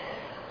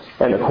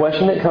 And the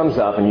question that comes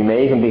up, and you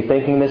may even be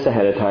thinking this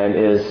ahead of time,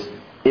 is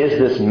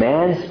this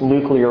man's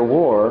nuclear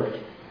war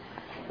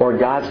or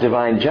God's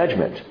divine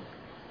judgment?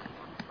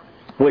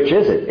 Which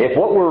is it? If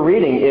what we're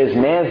reading is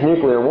man's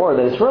nuclear war,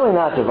 then it's really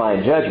not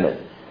divine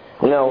judgment.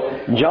 You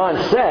know, John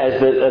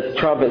says that a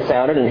trumpet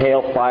sounded and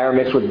hail, fire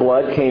mixed with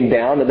blood came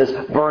down, that this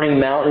burning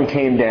mountain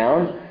came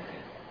down.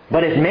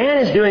 But if man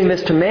is doing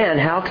this to man,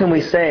 how can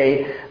we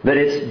say that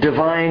it's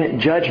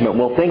divine judgment?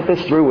 Well, think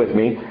this through with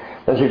me.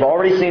 As we've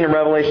already seen in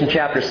Revelation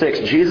chapter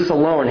 6, Jesus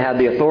alone had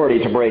the authority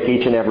to break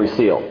each and every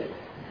seal.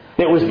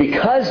 It was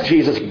because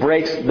Jesus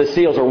breaks the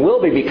seals, or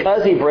will be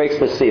because He breaks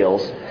the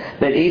seals,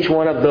 that each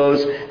one of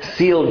those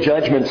sealed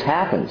judgments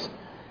happens.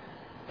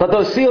 But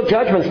those sealed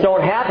judgments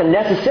don't happen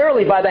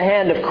necessarily by the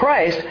hand of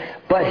Christ,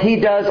 but He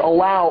does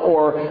allow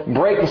or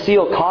break the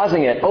seal,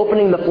 causing it,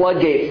 opening the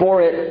floodgate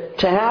for it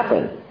to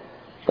happen.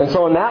 And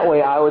so in that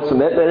way, I would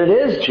submit that it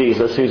is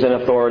Jesus who's in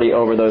authority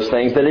over those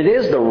things, that it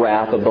is the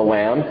wrath of the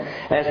Lamb,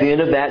 as the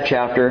end of that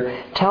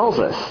chapter tells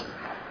us.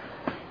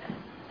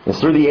 It's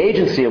through the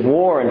agency of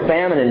war and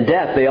famine and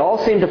death. They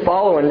all seem to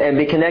follow and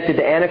be connected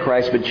to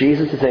Antichrist, but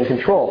Jesus is in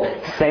control.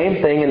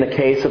 Same thing in the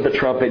case of the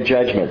trumpet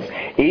judgments.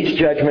 Each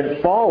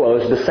judgment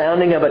follows the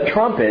sounding of a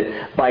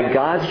trumpet by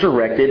God's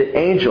directed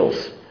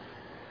angels.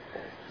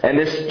 And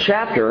this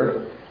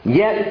chapter,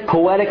 yet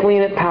poetically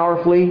and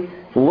powerfully,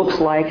 looks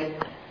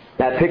like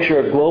that picture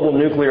of global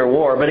nuclear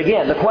war. But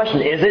again, the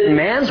question, is it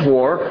man's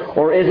war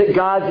or is it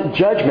God's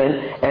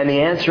judgment? And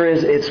the answer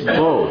is it's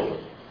both.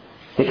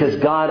 Because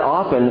God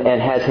often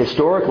and has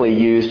historically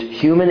used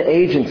human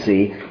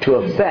agency to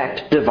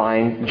effect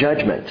divine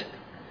judgment.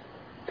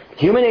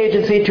 Human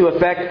agency to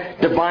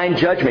effect divine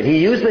judgment. He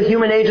used the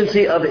human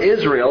agency of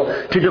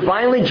Israel to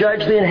divinely judge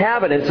the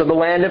inhabitants of the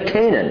land of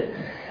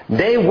Canaan.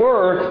 They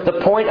were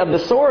the point of the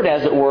sword,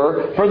 as it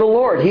were, for the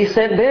Lord. He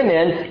sent them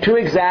in to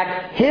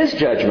exact His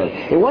judgment.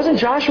 It wasn't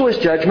Joshua's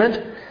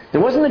judgment. It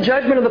wasn't the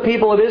judgment of the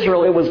people of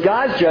Israel. It was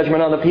God's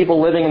judgment on the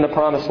people living in the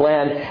promised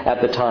land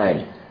at the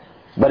time.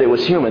 But it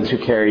was humans who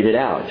carried it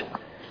out.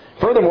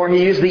 Furthermore,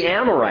 He used the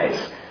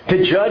Amorites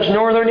to judge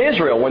northern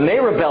Israel when they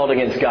rebelled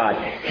against God.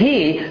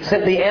 He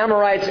sent the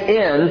Amorites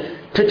in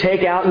to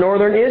take out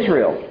northern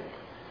Israel.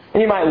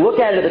 And you might look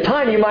at it at the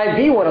time, you might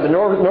be one of the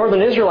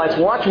northern Israelites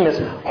watching this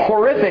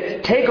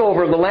horrific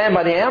takeover of the land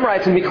by the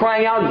Amorites and be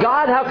crying out,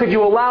 God, how could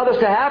you allow this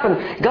to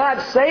happen?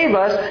 God, save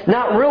us,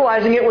 not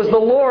realizing it was the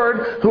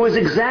Lord who was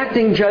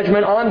exacting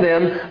judgment on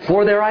them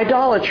for their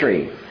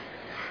idolatry.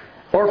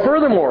 Or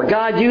furthermore,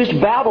 God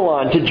used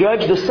Babylon to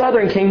judge the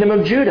southern kingdom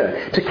of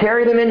Judah, to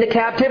carry them into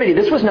captivity.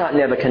 This was not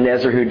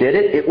Nebuchadnezzar who did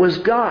it, it was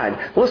God.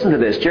 Listen to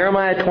this,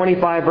 Jeremiah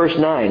 25 verse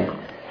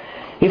 9.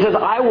 He says,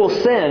 I will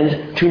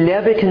send to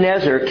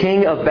Nebuchadnezzar,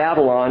 king of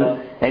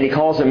Babylon, and he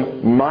calls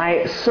him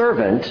my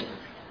servant,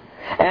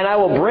 and I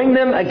will bring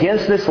them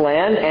against this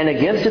land and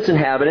against its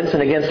inhabitants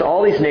and against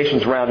all these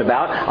nations round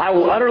about. I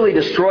will utterly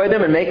destroy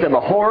them and make them a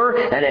horror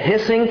and a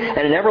hissing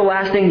and an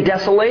everlasting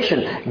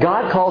desolation.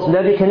 God calls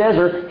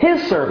Nebuchadnezzar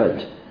His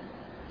servant.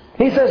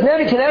 He says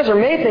Nebuchadnezzar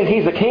may think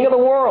he's the king of the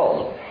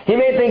world. He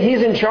may think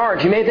he's in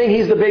charge. He may think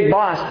he's the big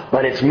boss,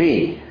 but it's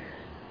me.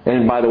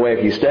 And by the way,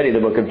 if you study the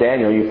book of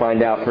Daniel, you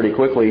find out pretty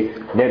quickly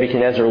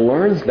Nebuchadnezzar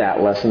learns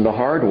that lesson the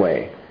hard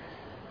way.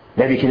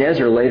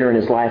 Nebuchadnezzar later in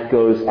his life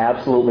goes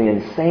absolutely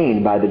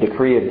insane by the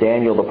decree of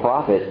Daniel the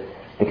prophet,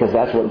 because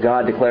that's what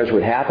God declares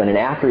would happen. And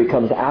after he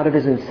comes out of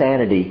his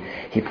insanity,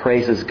 he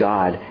praises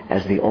God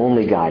as the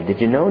only God.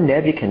 Did you know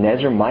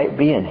Nebuchadnezzar might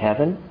be in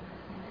heaven?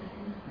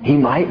 He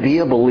might be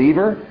a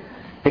believer.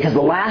 Because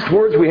the last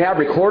words we have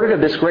recorded of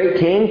this great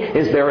king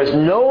is, there is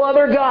no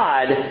other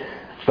God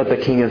but the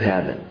King of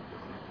heaven.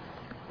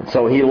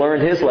 So he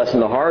learned his lesson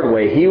the hard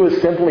way. He was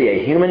simply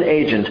a human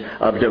agent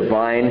of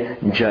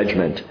divine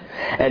judgment.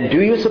 And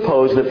do you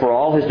suppose that for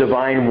all his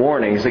divine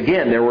warnings,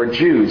 again, there were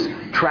Jews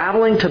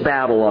traveling to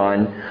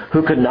Babylon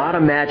who could not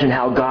imagine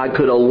how God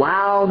could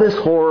allow this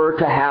horror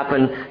to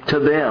happen to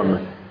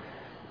them.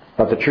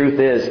 But the truth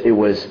is, it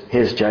was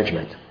his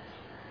judgment.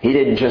 He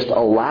didn't just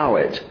allow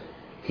it.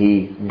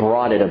 He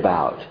brought it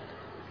about.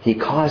 He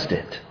caused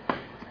it.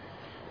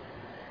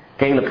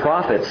 The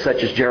prophets,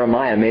 such as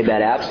Jeremiah, made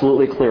that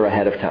absolutely clear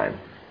ahead of time.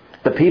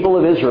 The people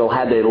of Israel,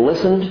 had they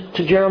listened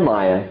to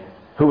Jeremiah,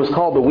 who was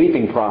called the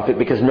weeping prophet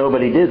because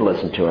nobody did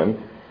listen to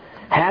him,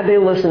 had they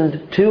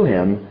listened to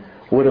him,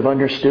 would have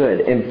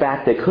understood. In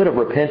fact, they could have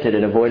repented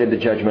and avoided the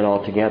judgment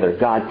altogether.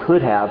 God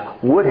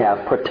would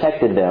have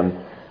protected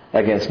them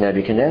against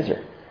Nebuchadnezzar.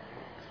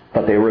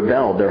 But they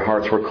rebelled. Their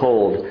hearts were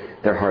cold.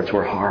 Their hearts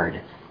were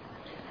hard.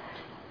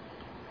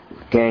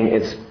 Gang,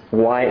 it's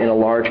why, in a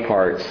large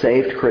part,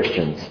 saved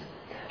Christians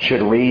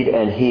should read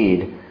and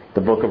heed the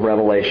book of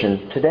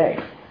Revelation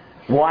today.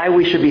 Why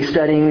we should be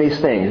studying these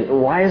things.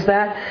 Why is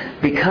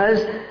that?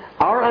 Because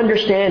our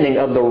understanding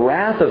of the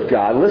wrath of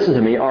God, listen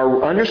to me,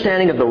 our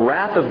understanding of the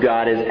wrath of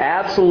God is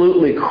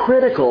absolutely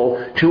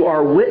critical to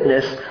our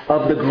witness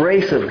of the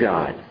grace of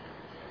God.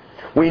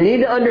 We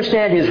need to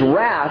understand His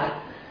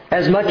wrath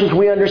as much as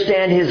we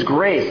understand His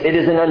grace. It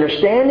is in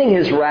understanding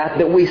His wrath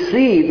that we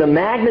see the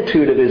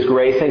magnitude of His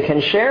grace and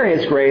can share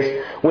His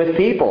grace with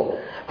people.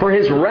 For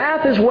His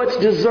wrath is what's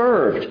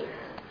deserved,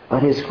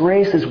 but His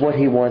grace is what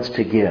He wants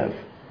to give.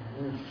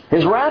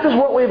 His wrath is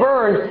what we've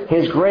earned.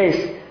 His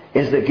grace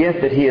is the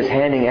gift that He is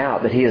handing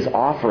out, that He is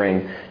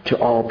offering to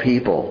all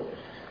people.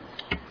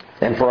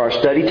 And for our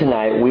study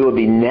tonight, we would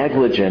be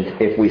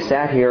negligent if we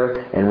sat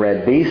here and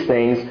read these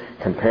things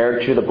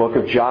compared to the book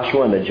of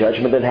Joshua and the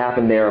judgment that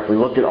happened there. If we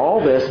looked at all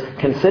this,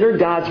 considered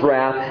God's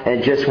wrath,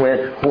 and just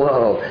went,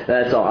 whoa,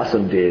 that's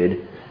awesome,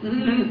 dude.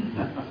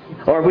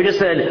 Or if we just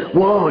said,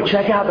 whoa,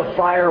 check out the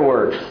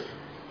fireworks.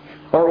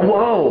 Or,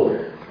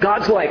 whoa,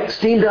 God's like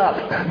steamed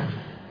up.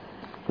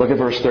 Look at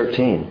verse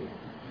 13.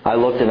 I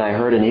looked and I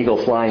heard an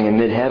eagle flying in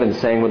mid-heaven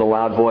saying with a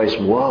loud voice,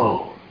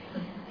 whoa,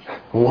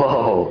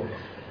 whoa,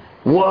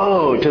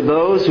 woe to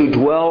those who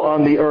dwell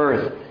on the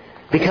earth,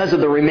 because of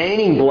the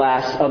remaining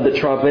blasts of the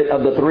trumpet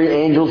of the three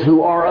angels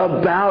who are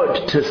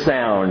about to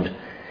sound.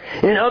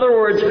 In other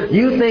words,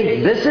 you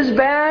think this is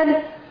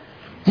bad?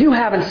 You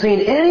haven't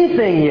seen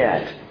anything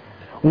yet.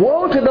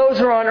 Woe to those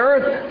who are on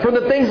earth for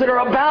the things that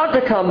are about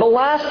to come. The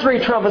last three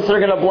trumpets that are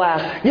going to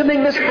blast. You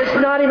think this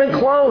is not even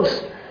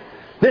close.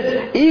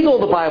 This eagle,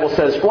 the Bible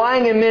says,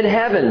 flying in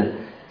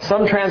mid-heaven.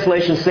 Some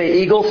translations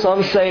say eagle,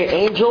 some say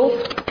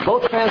angel.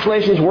 Both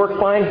translations work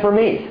fine for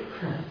me.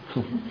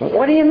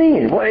 What do you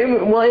mean?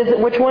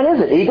 Which one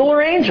is it, eagle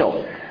or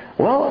angel?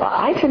 Well,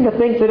 I tend to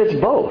think that it's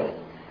both.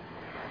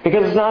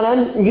 Because it's not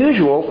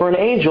unusual for an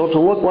angel to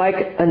look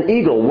like an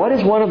eagle. What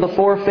is one of the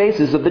four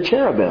faces of the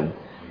cherubim?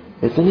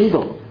 It's an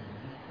eagle.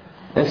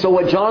 And so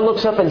what John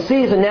looks up and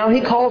sees, and now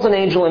he calls an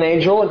angel,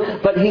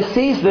 but he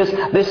sees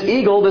this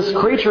eagle, this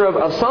creature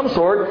of some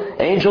sort,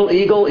 angel,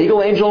 eagle,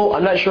 angel,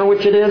 I'm not sure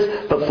which it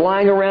is, but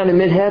flying around in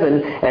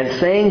mid-heaven and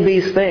saying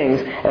these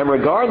things. And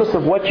regardless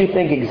of what you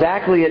think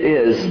exactly it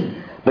is,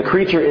 the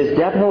creature is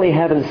definitely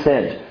heaven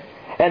sent.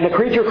 And the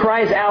creature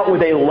cries out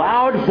with a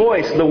loud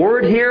voice. The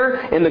word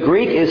here in the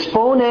Greek is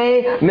phone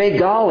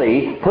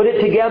megali. Put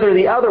it together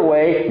the other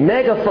way,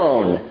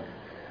 megaphone.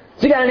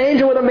 So you got an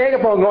angel with a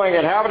megaphone going,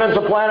 inhabitants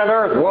of planet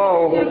Earth,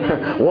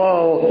 whoa,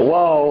 whoa,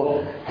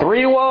 whoa.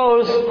 3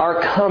 woes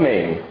are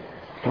coming.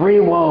 3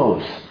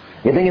 woes.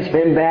 You think it's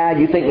been bad?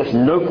 You think this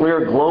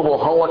nuclear global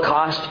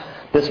holocaust,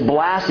 this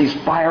blast, these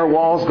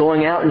firewalls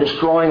going out and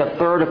destroying a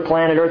third of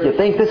planet Earth, you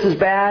think this is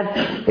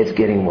bad? It's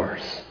getting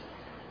worse.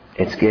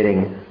 It's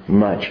getting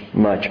much,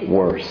 much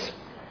worse.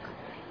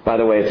 By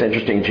the way, it's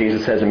interesting.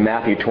 Jesus says in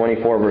Matthew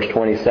 24, verse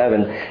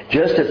 27,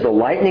 just as the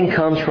lightning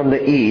comes from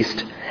the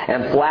east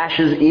and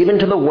flashes even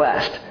to the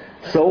west,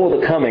 so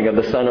will the coming of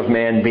the Son of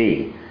Man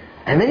be.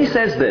 And then he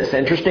says this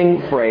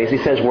interesting phrase. He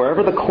says,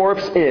 wherever the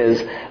corpse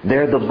is,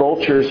 there the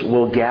vultures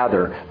will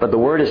gather. But the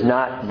word is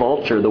not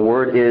vulture. The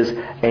word is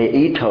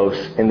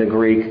aetos in the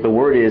Greek. The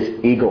word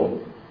is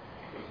eagle.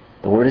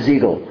 The word is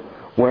eagle.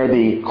 Where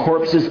the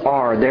corpses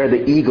are, there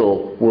the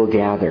eagle will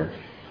gather.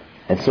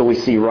 And so we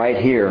see right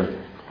here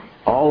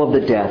all of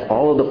the death,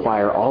 all of the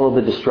fire, all of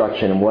the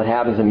destruction. And what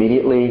happens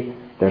immediately?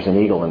 There's an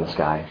eagle in the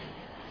sky.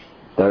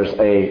 There's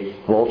a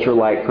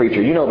vulture-like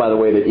creature. You know, by the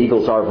way, that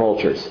eagles are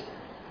vultures.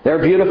 They're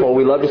beautiful.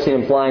 We love to see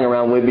them flying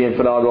around Whidbey and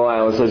Fidalgo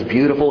Islands. Those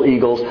beautiful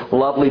eagles,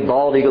 lovely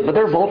bald eagles. But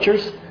they're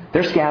vultures.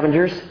 They're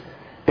scavengers.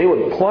 They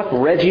would pluck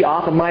Reggie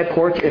off of my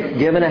porch if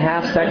given a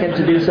half second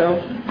to do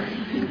so.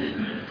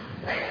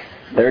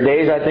 There are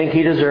days I think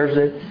he deserves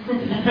it.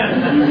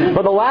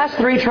 But the last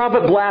 3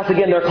 trumpet blasts,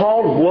 again, they're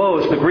called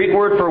woes. The Greek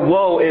word for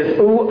woe is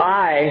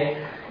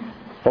ouai,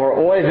 or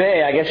oy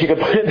vey, I guess you could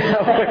put it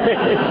that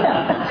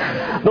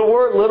way. The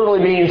word literally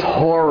means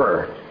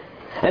horror.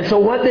 And so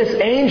what this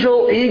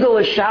angel eagle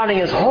is shouting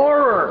is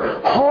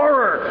horror,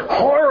 horror,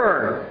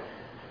 horror.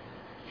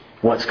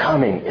 What's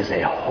coming is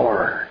a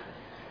horror.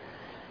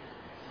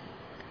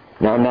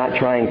 Now, I'm not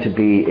trying to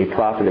be a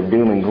prophet of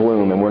doom and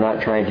gloom, and we're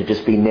not trying to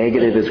just be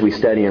negative as we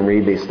study and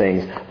read these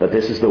things, but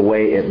this is the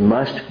way it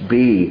must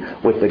be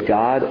with the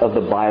God of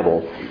the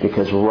Bible,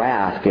 because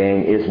wrath,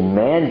 gang, is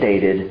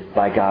mandated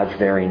by God's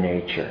very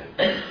nature.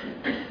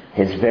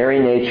 His very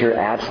nature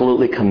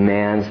absolutely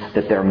commands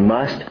that there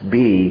must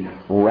be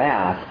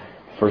wrath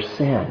for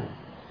sin.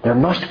 There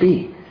must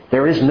be.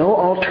 There is no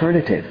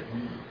alternative.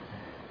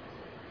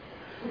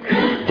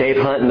 Dave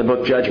Hunt in the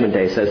book Judgment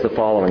Day says the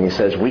following. He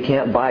says, we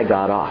can't buy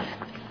God off.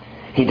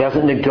 He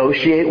doesn't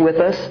negotiate with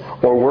us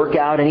or work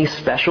out any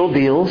special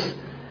deals.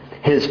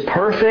 His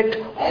perfect,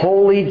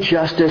 holy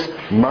justice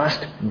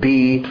must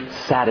be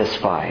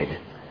satisfied.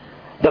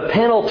 The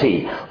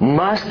penalty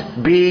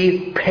must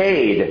be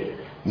paid.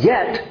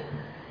 Yet,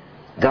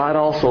 God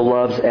also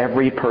loves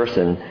every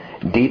person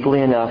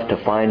deeply enough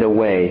to find a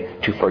way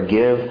to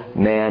forgive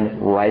man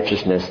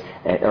righteousness,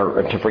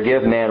 or to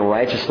forgive man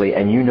righteously,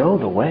 and you know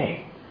the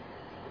way.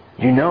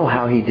 You know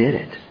how He did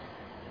it.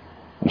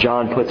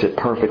 John puts it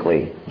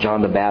perfectly.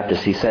 John the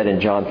Baptist, he said in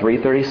John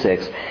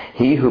 3:36,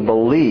 he who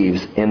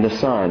believes in the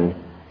Son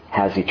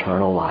has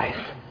eternal life.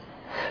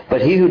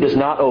 But he who does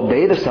not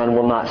obey the Son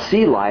will not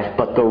see life,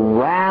 but the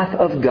wrath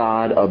of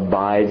God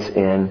abides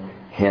in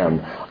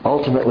him.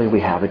 Ultimately, we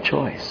have a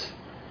choice.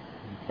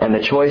 And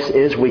the choice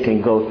is we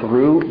can go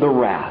through the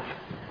wrath.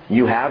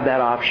 You have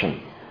that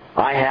option.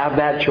 I have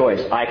that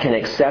choice. I can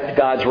accept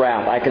God's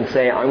wrath. I can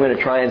say, I'm going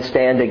to try and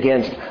stand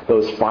against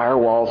those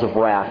firewalls of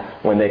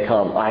wrath when they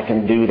come. I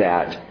can do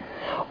that.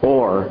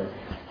 Or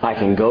I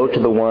can go to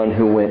the one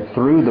who went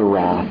through the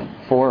wrath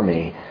for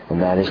me,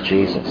 and that is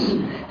Jesus.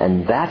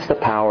 And that's the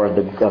power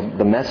of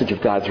the message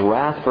of God's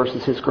wrath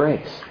versus His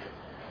grace.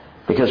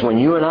 Because when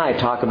you and I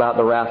talk about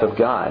the wrath of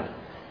God,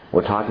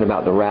 we're talking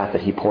about the wrath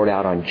that He poured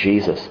out on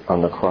Jesus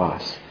on the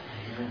cross.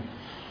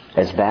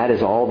 As bad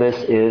as all this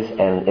is,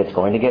 and it's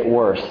going to get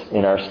worse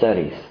in our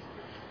studies,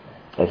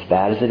 as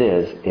bad as it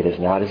is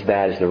not as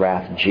bad as the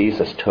wrath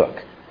Jesus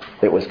took.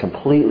 It was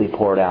completely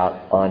poured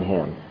out on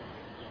Him.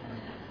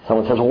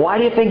 Someone says, well, why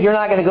do you think you're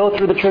not going to go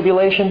through the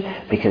tribulation?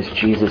 Because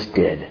Jesus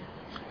did.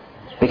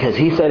 Because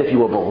He said, if you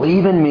will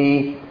believe in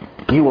me,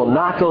 you will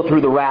not go through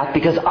the wrath,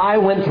 because I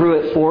went through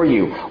it for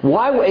you.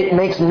 Why? It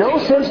makes no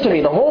sense to me.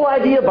 The whole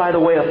idea, by the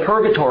way, of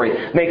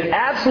purgatory makes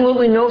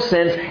absolutely no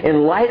sense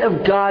in light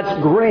of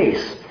God's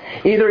grace.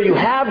 Either you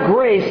have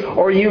grace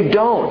or you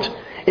don't.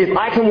 If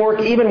I can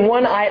work even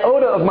one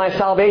iota of my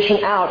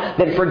salvation out,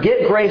 then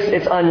forget grace,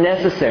 it's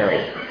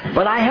unnecessary.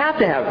 But I have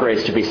to have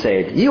grace to be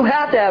saved. You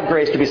have to have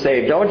grace to be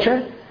saved, don't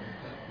you?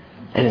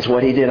 And it's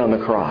what He did on the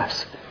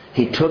cross.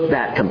 He took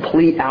that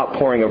complete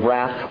outpouring of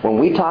wrath. When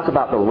we talk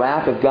about the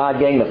wrath of God,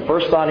 gang, the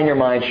first thought in your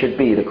mind should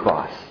be the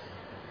cross.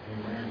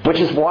 Which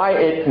is why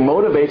it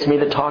motivates me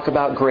to talk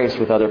about grace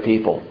with other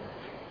people.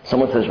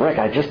 Someone says, Rick,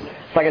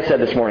 like I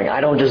said this morning,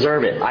 I don't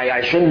deserve it.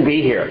 I shouldn't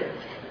be here.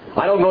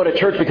 I don't go to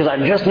church because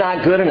I'm just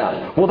not good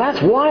enough. Well,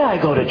 that's why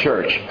I go to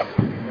church.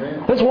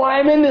 That's why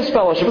I'm in this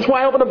fellowship. That's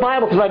why I open the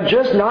Bible, because I'm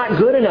just not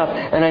good enough,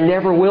 and I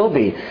never will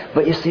be.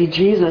 But you see,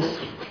 Jesus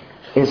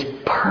is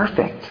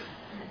perfect.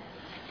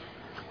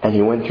 And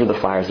He went through the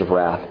fires of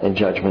wrath and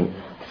judgment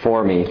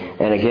for me.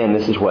 And again,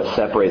 this is what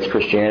separates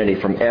Christianity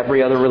from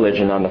every other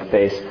religion on the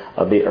face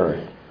of the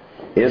earth.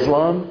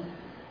 Islam?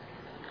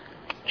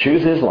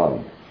 Choose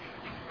Islam.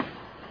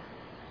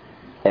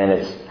 And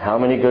it's how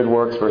many good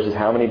works versus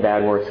how many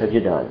bad works have you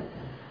done.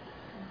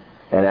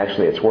 And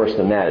actually, it's worse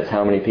than that. It's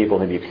how many people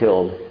have you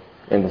killed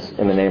in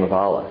the name of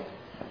Allah.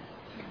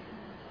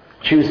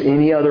 Choose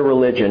any other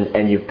religion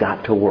and you've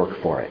got to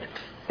work for it.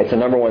 It's the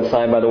number one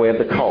sign, by the way, of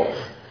the cults.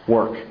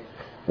 Work.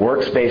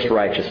 Works-based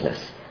righteousness.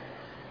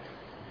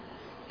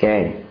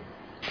 Gang,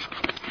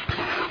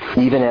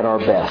 even at our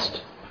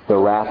best, the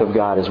wrath of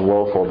God is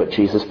woeful, but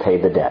Jesus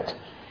paid the debt.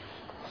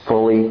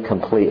 Fully,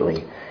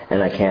 completely.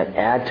 And I can't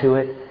add to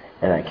it,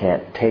 and I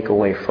can't take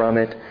away from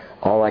it.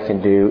 All I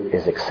can do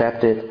is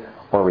accept it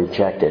or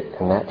reject it.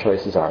 And that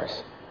choice is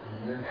ours.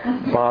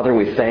 Father,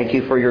 we thank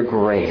You for Your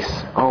grace.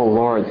 Oh,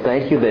 Lord,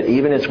 thank You that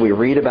even as we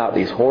read about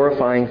these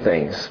horrifying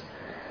things,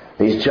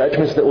 these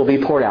judgments that will be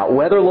poured out,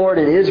 whether, Lord,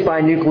 it is by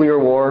nuclear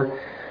war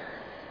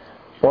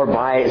or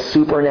by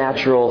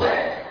supernatural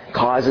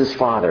causes,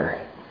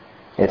 Father,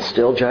 it's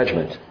still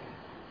judgment.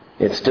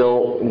 It's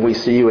still, we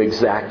see You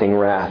exacting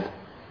wrath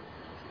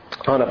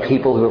on a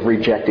people who have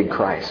rejected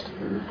Christ.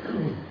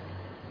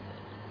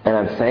 And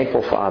I'm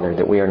thankful, Father,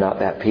 that we are not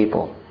that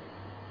people.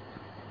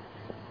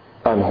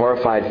 I'm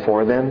horrified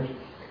for them.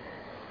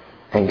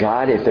 And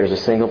God, if there's a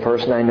single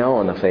person I know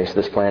on the face of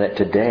this planet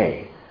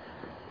today,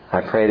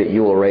 I pray that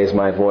you will raise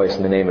my voice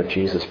in the name of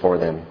Jesus for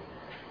them.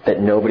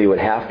 That nobody would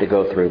have to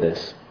go through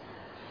this.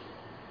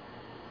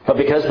 But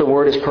because the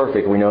Word is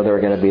perfect, we know there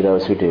are going to be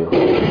those who do.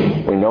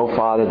 We know,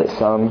 Father, that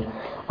some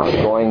are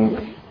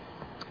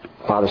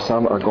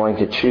going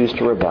to choose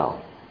to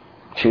rebel,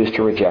 choose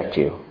to reject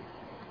you,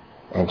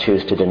 and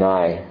choose to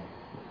deny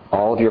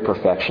all of your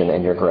perfection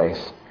and your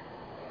grace.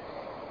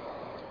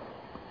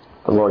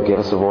 But Lord, give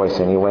us a voice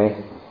anyway,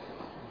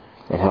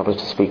 and help us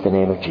to speak the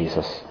name of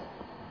Jesus.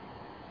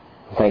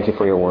 Thank you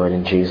for your word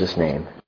in Jesus' name.